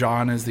do,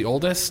 John is the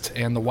oldest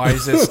and the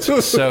wisest,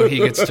 so he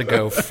gets to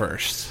go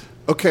first.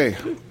 Okay.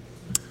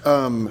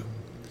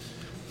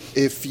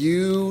 If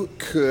you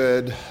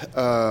could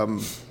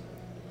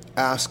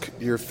ask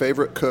your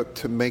favorite cook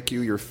to make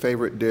you your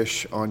favorite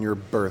dish on your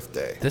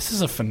birthday, This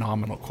is a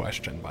phenomenal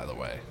question, by the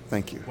way.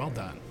 thank you. Well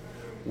done.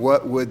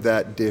 What would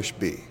that dish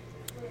be?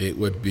 It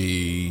would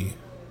be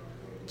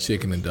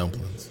chicken and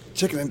dumplings.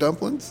 Chicken and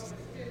dumplings?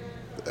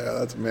 Yeah,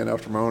 that's a man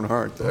after my own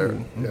heart there.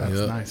 That's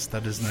Yeah. nice.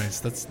 That is nice.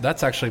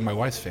 That's actually my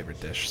wife's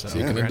favorite dish. So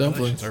Chicken and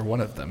congratulations, dumplings. or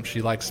one of them.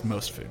 She likes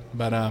most food.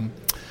 But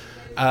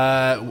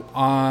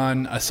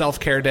on a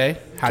self-care day,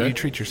 how do Okay. you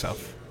treat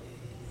yourself?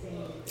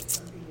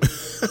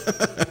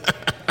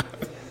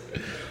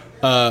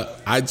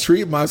 I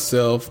treat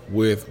myself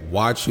with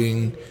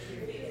watching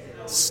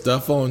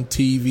stuff on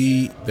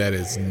TV that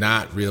is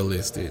not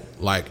realistic,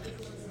 like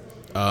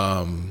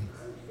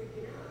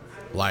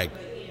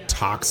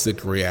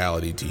toxic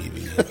reality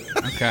TV.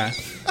 Okay.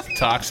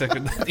 Toxic.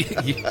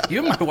 You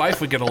and my wife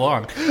would get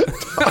along.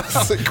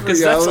 Toxic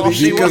 'Cause that's all reality.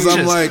 she Because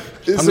I'm watches. like,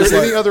 Is I'm there just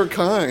any like, other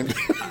kind?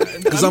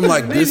 because I'm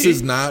like, this Maybe.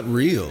 is not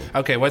real.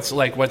 Okay, what's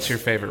your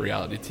favorite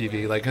reality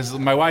TV? Like, because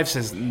my wife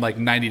says like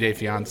 90 Day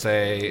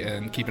Fiance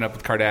and Keeping Up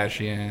with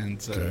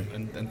Kardashians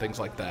and things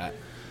like that.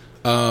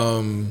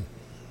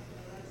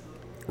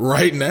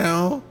 Right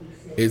now,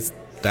 it's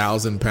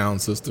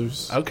 1,000-Pound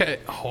Sisters. Okay.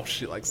 Oh,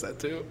 she likes that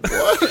too.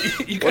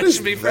 What? You What guys is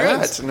should be that?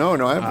 friends. No,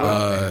 I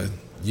have.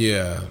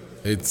 Yeah,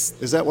 it's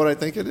Is that what I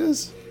think it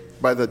is?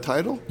 By the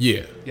title?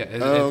 yeah, Yeah.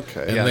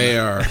 Okay. and yeah, they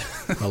are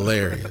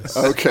hilarious.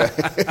 Okay.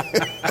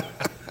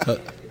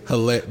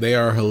 They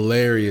are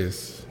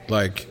hilarious.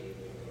 Like,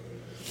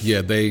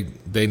 yeah, they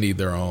need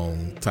their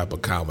own type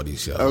of comedy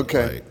show.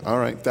 Okay. Like, All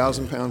right.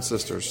 1,000-Pound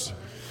Sisters.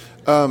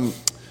 Do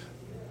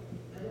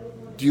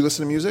you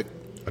listen to music?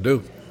 I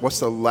do. What's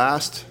the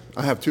last?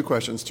 I have two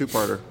questions,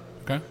 two-parter.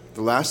 Okay.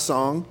 The last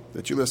song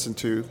that you listened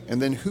to,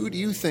 and then who do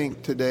you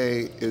think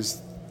today is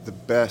the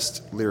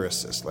best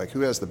lyricist? Like, who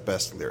has the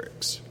best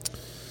lyrics?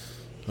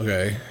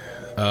 Okay.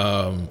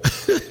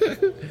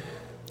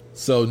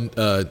 So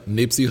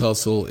Nipsey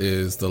Hussle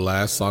is the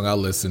last song I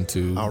listened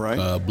to. All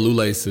right. Blue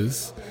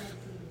Laces,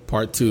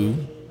 Part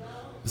 2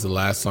 is the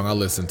last song I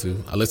listened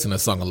to. I listen to that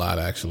song a lot,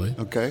 actually.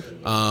 Okay.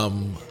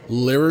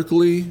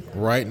 Lyrically,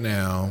 right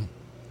now,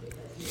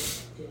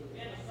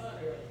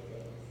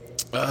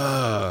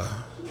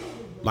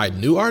 like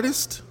new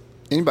artist.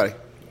 Anybody?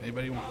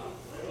 Anybody want?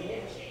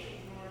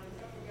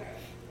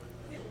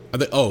 I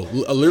think.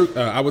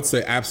 I would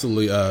say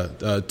absolutely.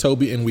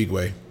 Toby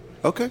Nwigwe,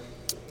 Okay.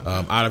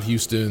 out of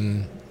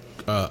Houston,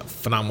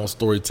 phenomenal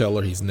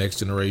storyteller. He's next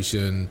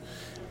generation,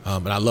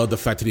 and I love the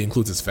fact that he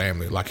includes his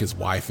family. Like his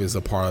wife is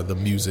a part of the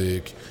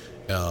music.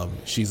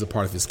 She's a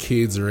part of his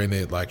kids are in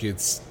it. Like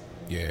it's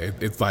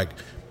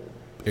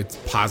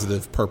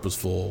positive,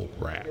 purposeful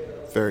rap.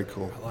 Very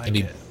cool. I like And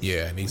it.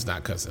 and he's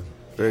not cussing.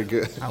 Very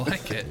good. I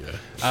like it.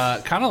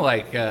 Kind of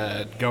like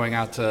going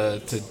out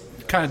to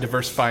kind of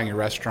diversifying your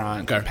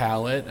restaurant Okay.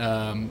 palette.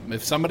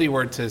 If somebody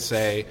were to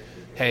say,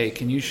 "Hey,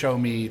 can you show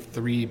me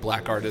 3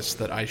 black artists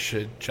that I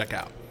should check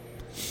out?"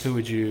 Who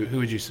would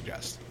you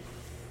suggest?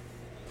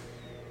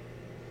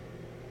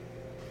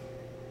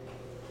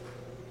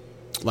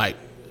 Like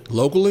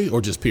locally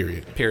or just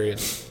period? Period.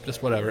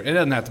 Just whatever. It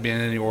doesn't have to be in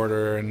any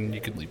order, and you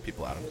can leave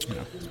people out.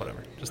 Just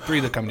whatever. Just 3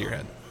 that come to your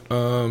head.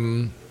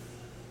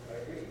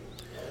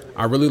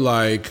 I really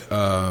like.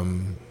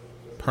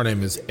 Her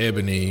name is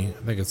Ebony.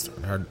 I think it's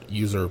her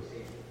user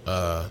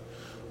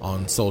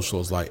on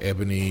socials, like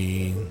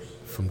Ebony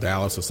from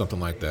Dallas or something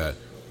like that.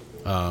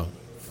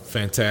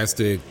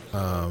 Fantastic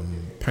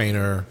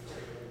painter.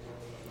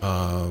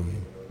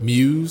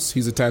 Muse.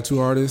 He's a tattoo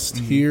artist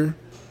here.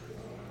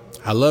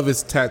 I love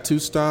his tattoo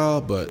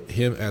style, but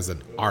him as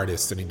an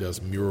artist, and he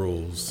does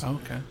murals.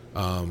 Okay.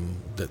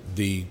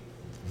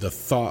 The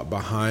thought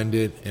behind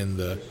it and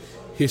the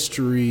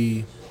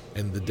history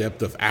and the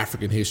depth of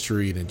African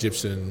history and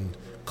Egyptian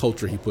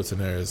culture he puts in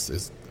there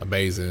is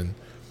amazing.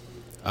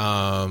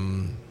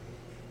 Let's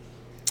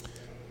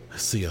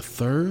see, a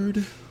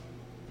third.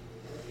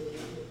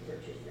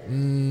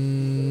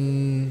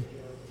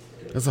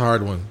 That's a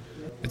hard one.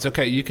 It's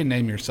okay. You can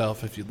name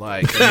yourself if you'd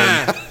like.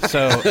 And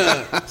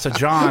then, so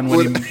John,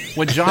 when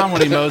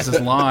he mows his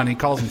lawn, he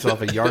calls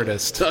himself a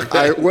yardist.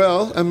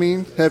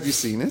 Have you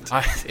seen it?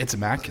 It's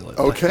immaculate.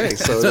 Okay,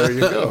 so there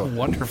you go.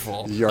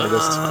 Wonderful.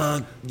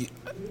 Yardist.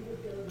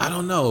 I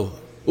don't know.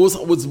 What's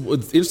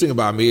interesting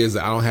about me is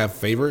that I don't have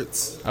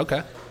favorites,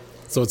 Okay.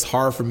 so it's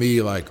hard for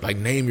me like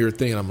name your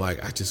thing. And I'm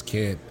like, I just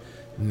can't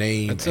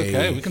name. It's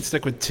okay. We can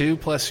stick with 2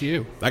 plus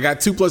you. I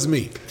got 2 plus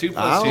me. 2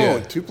 plus Oh,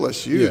 you. 2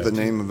 plus you, Yeah. the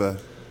name of a...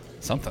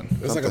 Something.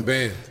 It's like a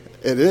band.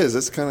 It is.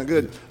 It's kind of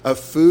good. A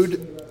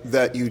food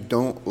that you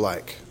don't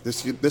like.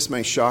 This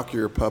may shock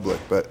your public,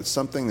 but it's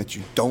something that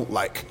you don't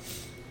like.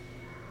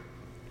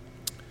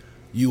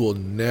 You will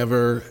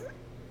never,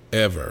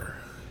 ever,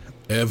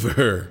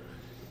 ever,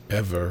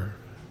 ever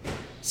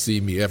see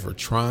me ever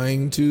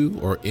trying to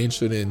or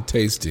interested in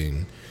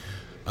tasting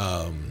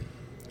a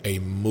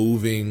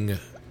moving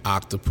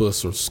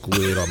octopus or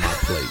squid on my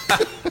plate.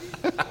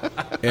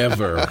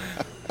 Ever.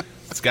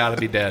 It's got to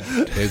be dead.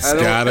 It's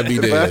gotta be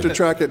If I have to dead.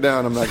 track it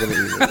down, I'm not going to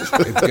eat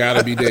it. It's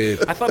gotta be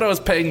dead. I thought I was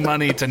paying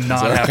money to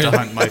not have to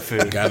hunt my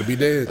food. Gotta be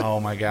dead. Oh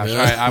my gosh! Yeah.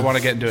 All right, I want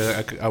to get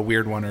into a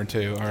weird one or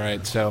two. All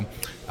right, so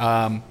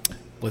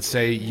let's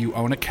say you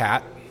own a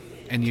cat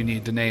and you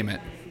need to name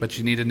it, but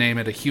you need to name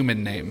it a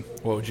human name.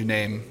 What would you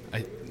name?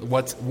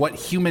 What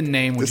human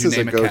name would This you is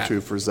a name a cat?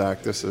 go-to for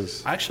Zach. This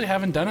is... I actually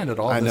haven't done it at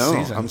all I this know,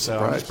 season, I'm so I'm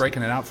just surprised.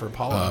 breaking it out for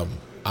Paula.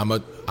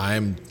 I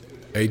am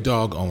a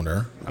dog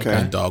owner Okay.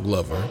 and dog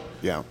lover.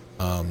 Yeah,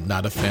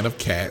 Not a fan of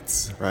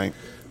cats. right.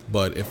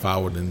 But if I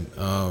were to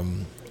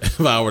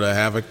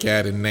have a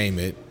cat and name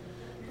it,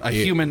 a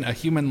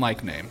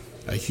human-like name.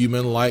 a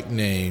human-like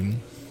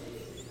name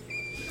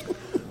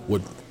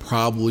would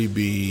probably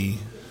be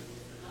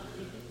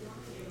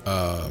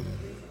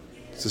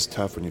This is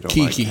tough when you don't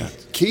Kiki. like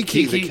cats.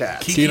 Kiki the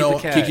cat. Kiki you know, the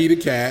cat. Kiki the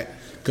cat.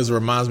 because it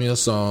reminds me of a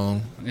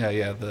song.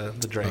 Yeah, the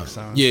Drake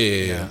song.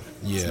 Yeah.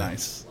 It's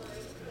nice.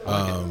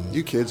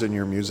 You kids and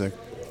your music.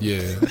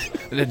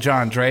 Yeah.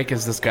 John Drake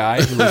is this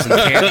guy who lives in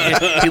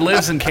Canada. He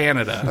lives in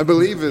Canada. I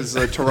believe is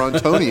a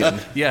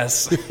Torontonian.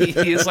 Yes,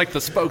 he is like the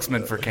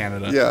spokesman for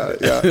Canada.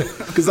 Yeah.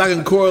 Because I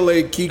can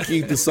correlate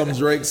Kiki to some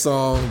Drake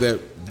song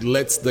that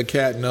lets the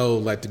cat know,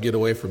 like, to get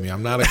away from me.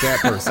 I'm not a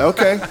cat person.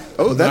 Okay.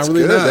 Oh, that's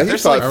really good. not. He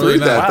There's thought like- through really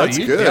that. not. That's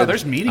good. Yeah,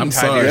 there's meaning I'm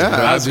tied sorry, here. but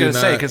I was I going do to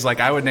say, not. because like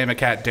I would name a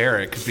cat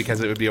Derek because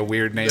it would be a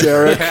weird name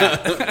Derek. for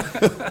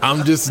a cat.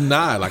 I'm just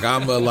not. Like,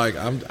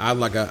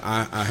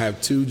 I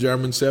have 2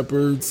 German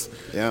Shepherds.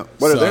 Yeah.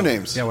 What are their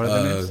names? Yeah, what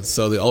are their names?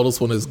 So the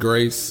oldest one is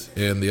Grace,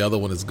 and the other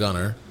one is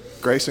Gunner.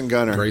 Grace and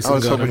Gunner. Grace I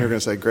was and hoping Gunner. you were going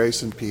to say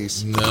Grace and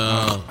Peace.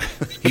 No,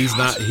 he's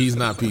not. He's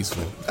not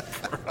peaceful.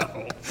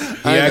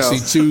 He I know. actually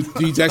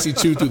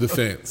chewed through the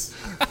fence.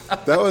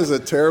 That was a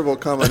terrible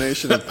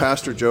combination of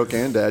pastor joke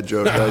and dad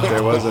joke right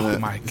there, wasn't Oh it?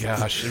 my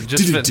gosh!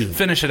 Just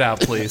finish it out,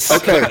 please.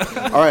 Okay.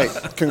 All right.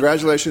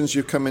 Congratulations.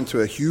 You've come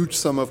into a huge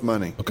sum of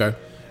money. Okay.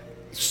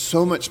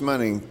 So much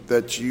money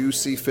that you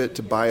see fit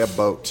to buy a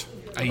boat.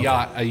 A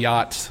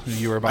yacht.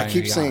 You were buying. I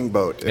keep a yacht. saying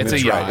boat. And It's a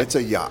right. yacht. It's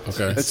a yacht.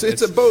 Okay.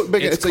 It's a boat.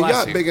 Big, it's it's a yacht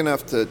classy. big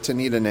enough to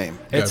need a name.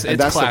 It's and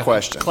that's the class-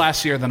 question.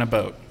 Classier than a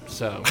boat.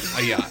 So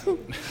a yacht.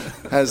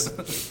 Has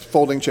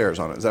folding chairs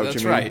on it. Is that what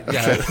That's you mean? right.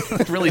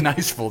 Yeah, really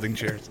nice folding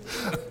chairs.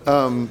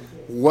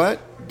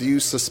 What do you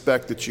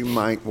suspect that you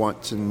might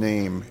want to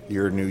name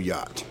your new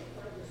yacht?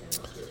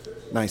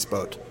 Nice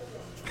boat.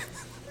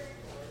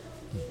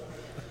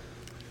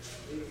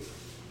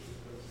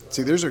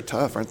 See, theirs are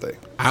tough, aren't they?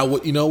 I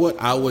would. You know what?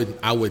 I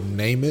would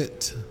name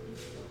it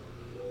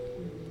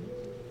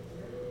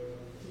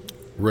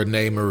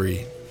Renee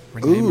Marie.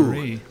 Renee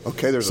Marie.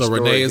 Okay, there's a So story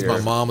Renee is here. my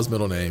mom's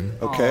middle name.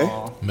 Okay.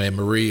 Aw, Man,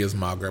 Marie is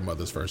my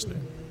grandmother's first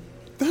name.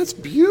 That's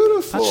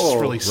beautiful.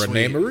 that's really sweet.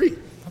 Renee Marie.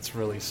 That's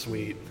really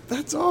sweet.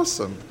 That's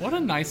awesome. What a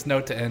nice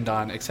note to end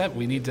on. Except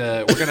we need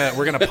to.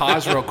 We're gonna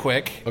pause real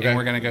quick, Okay. and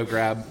we're gonna go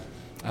grab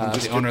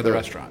Just the owner get of the the-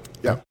 restaurant.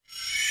 Yeah.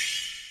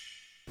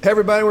 Hey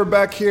everybody, we're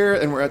back here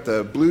and we're at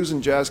the Blues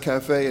and Jazz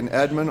Cafe in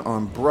Edmond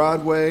on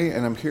Broadway,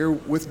 and I'm here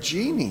with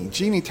Jeannie.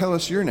 Jeannie, tell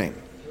us your name.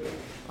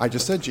 I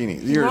just said Jeannie.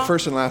 Your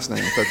first and last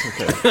name, if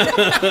that's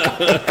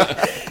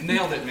okay.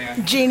 Nailed it,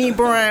 man. Jeannie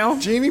Brown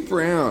Jeannie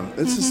Brown.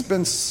 This has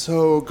been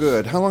so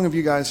good. How long have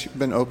you guys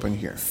been open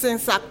here?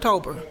 since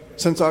October.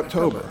 Since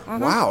October.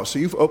 Wow. So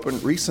you've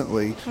opened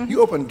recently.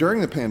 You opened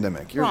during the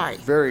pandemic. You're Right.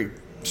 very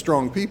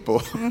strong people,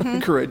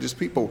 courageous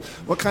people.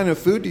 What kind of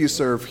food do you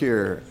serve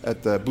here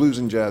at the Blues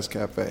and Jazz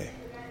Cafe?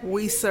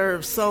 We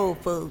serve soul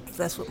food.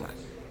 That's what my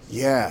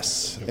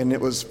Yes, and it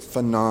was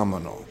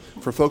phenomenal.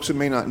 For folks who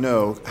may not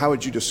know, how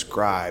would you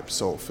describe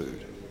soul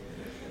food?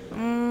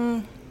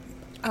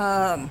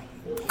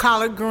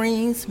 collard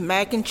greens,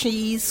 mac and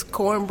cheese,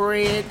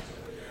 cornbread,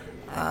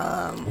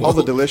 All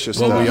the delicious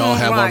What stuff. we all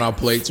have on Right. our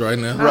plates right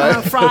now.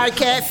 Right. fried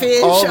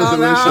catfish, All the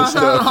delicious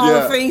stuff, all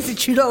yeah. the things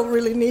that you don't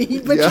really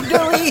need, but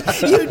Yeah.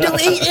 you do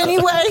eat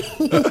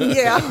anyway.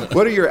 Yeah.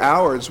 What are your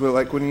hours? Well,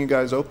 like when you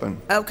guys open?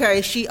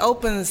 Okay, she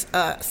opens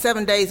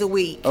 7 days a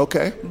week.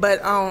 Okay.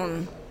 But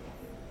on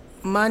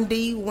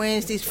Monday,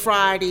 Wednesdays,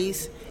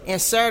 Fridays, and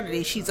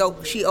Saturday, she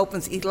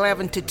opens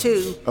 11 to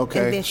 2. Okay.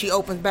 And then she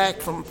opens back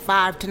from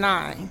 5 to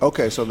 9.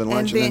 Okay, so then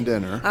lunch and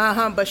then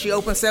dinner. But she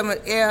opens 7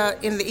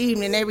 in the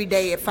evening every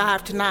day at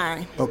 5 to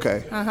 9.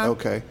 Okay.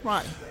 Okay.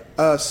 Right.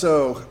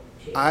 So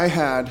I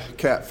had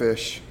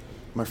catfish.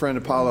 My friend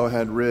Apollo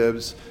had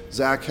ribs.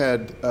 Zach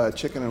had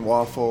chicken and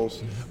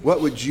waffles. What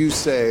would you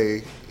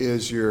say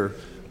is your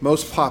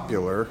most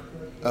popular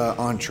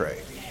entree?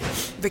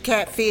 The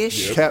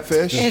catfish.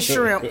 Catfish? And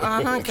shrimp.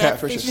 Catfish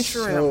Catfish is and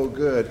shrimp. so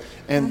good.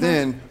 And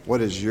then, what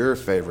is your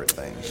favorite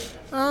thing?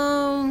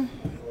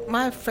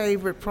 My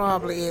favorite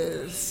probably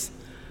is,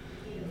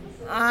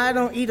 I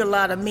don't eat a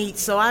lot of meat,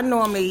 so I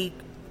normally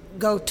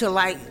go to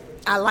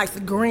I like the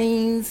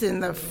greens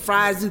and the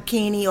fried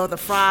zucchini or the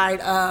fried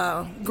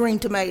green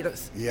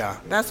tomatoes. Yeah.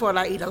 That's what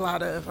I eat a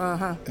lot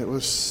of. It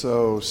was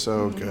so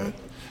good.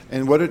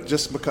 And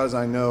just because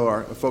I know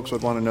our folks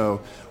would want to know,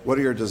 what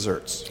are your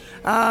desserts?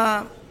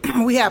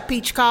 We have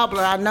peach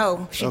cobbler. I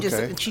know she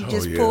Okay.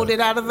 just yeah. pulled it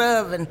out of the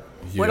oven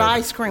with Yeah.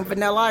 ice cream,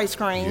 vanilla ice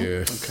cream.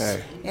 Yes.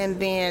 Okay. And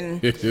then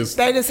It is-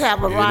 they just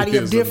have a variety it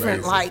of is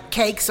different amazing. like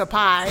cakes or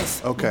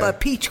pies. Okay. But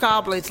peach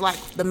cobbler is like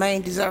the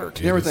main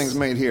dessert. Everything's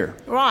made here.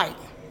 Right.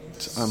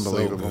 It's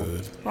unbelievable. So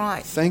good.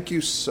 Right. Thank you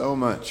so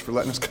much for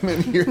letting us come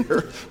in here.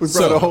 We brought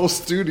So- a whole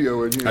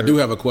studio in here. I do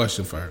have a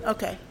question for her.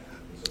 Okay.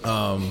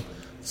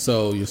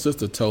 So your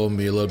sister told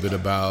me a little bit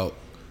about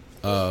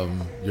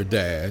your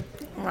dad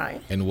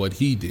Right. and what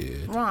he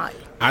did. Right.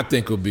 I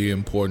think it would be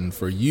important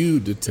for you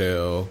to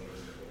tell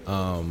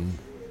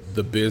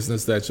the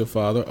business that your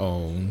father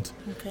owned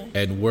Okay.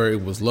 and where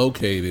it was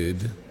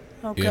located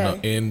Okay.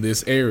 in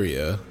this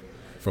area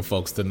for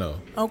folks to know.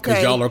 Okay.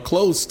 Because y'all are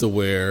close to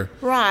where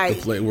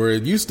Right. where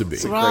it used to be.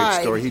 It's a great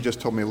Right. story. He just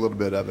told me a little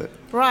bit of it.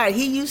 Right.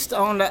 He used to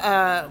own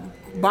a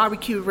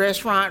barbecue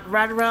restaurant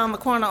right around the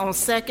corner on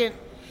 2nd.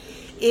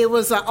 It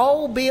was an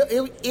old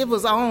building. It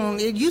was on.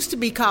 It used to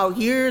be called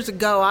years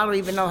ago. I don't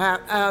even know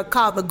how.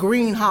 Called the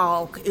Green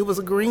Hog. It was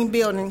a green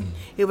building.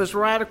 It was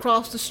right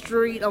across the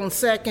street on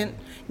Second,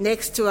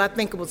 next to I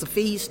think it was a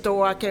feed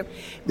store. I can't.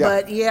 Yeah.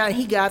 But yeah,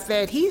 he got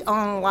that. He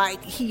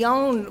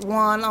owned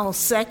one on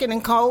Second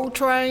and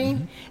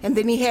Coltrane, and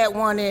then he had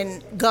one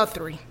in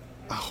Guthrie.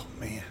 Oh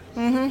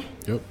man.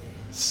 Yep.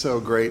 So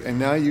great. And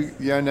now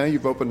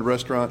you've opened a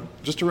restaurant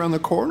just around the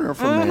corner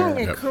from there.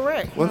 Yep.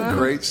 Correct. What a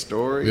great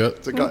story. Yep.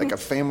 It's like a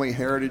family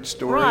heritage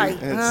story. Right.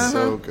 It's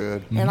so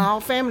good. And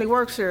all family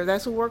works here.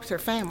 That's who works here.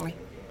 Family.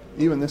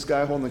 You and this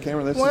guy holding the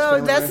camera,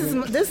 Well,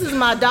 his this is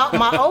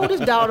my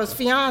oldest daughter's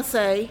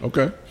fiance,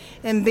 Okay.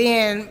 and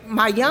then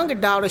my younger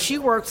daughter, she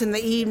works in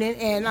the evening,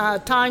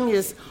 and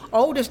Tanya's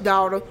oldest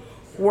daughter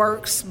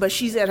works, but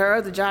she's at her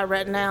other job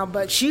right now.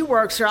 But she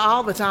works here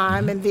all the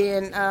time, and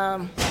then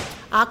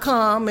I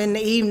come in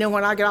the evening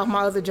when I get off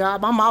my other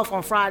job. I'm off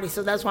on Friday,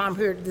 so that's why I'm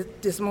here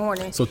this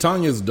morning. So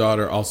Tanya's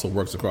daughter also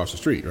works across the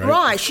street, right?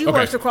 Right, she Okay.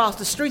 works across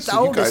the street. The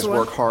So you oldest guys one.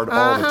 work hard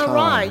all the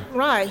time.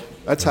 Right.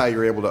 That's how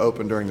you're able to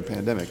open during the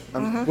pandemic.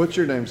 What's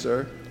your name,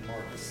 sir?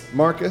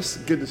 Marcus.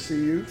 Good to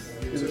see you.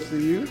 Good to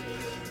see you.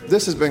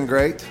 This has been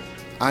great.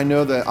 I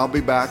know that I'll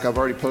be back. I've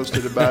already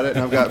posted about it,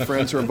 and I've got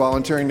friends who are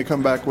volunteering to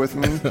come back with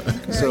me.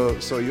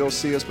 So you'll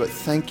see us. But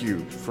thank you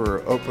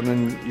for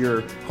opening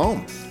your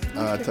home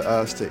to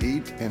us to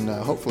eat, and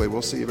hopefully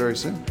we'll see you very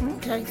soon.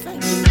 Okay,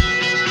 thank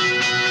you.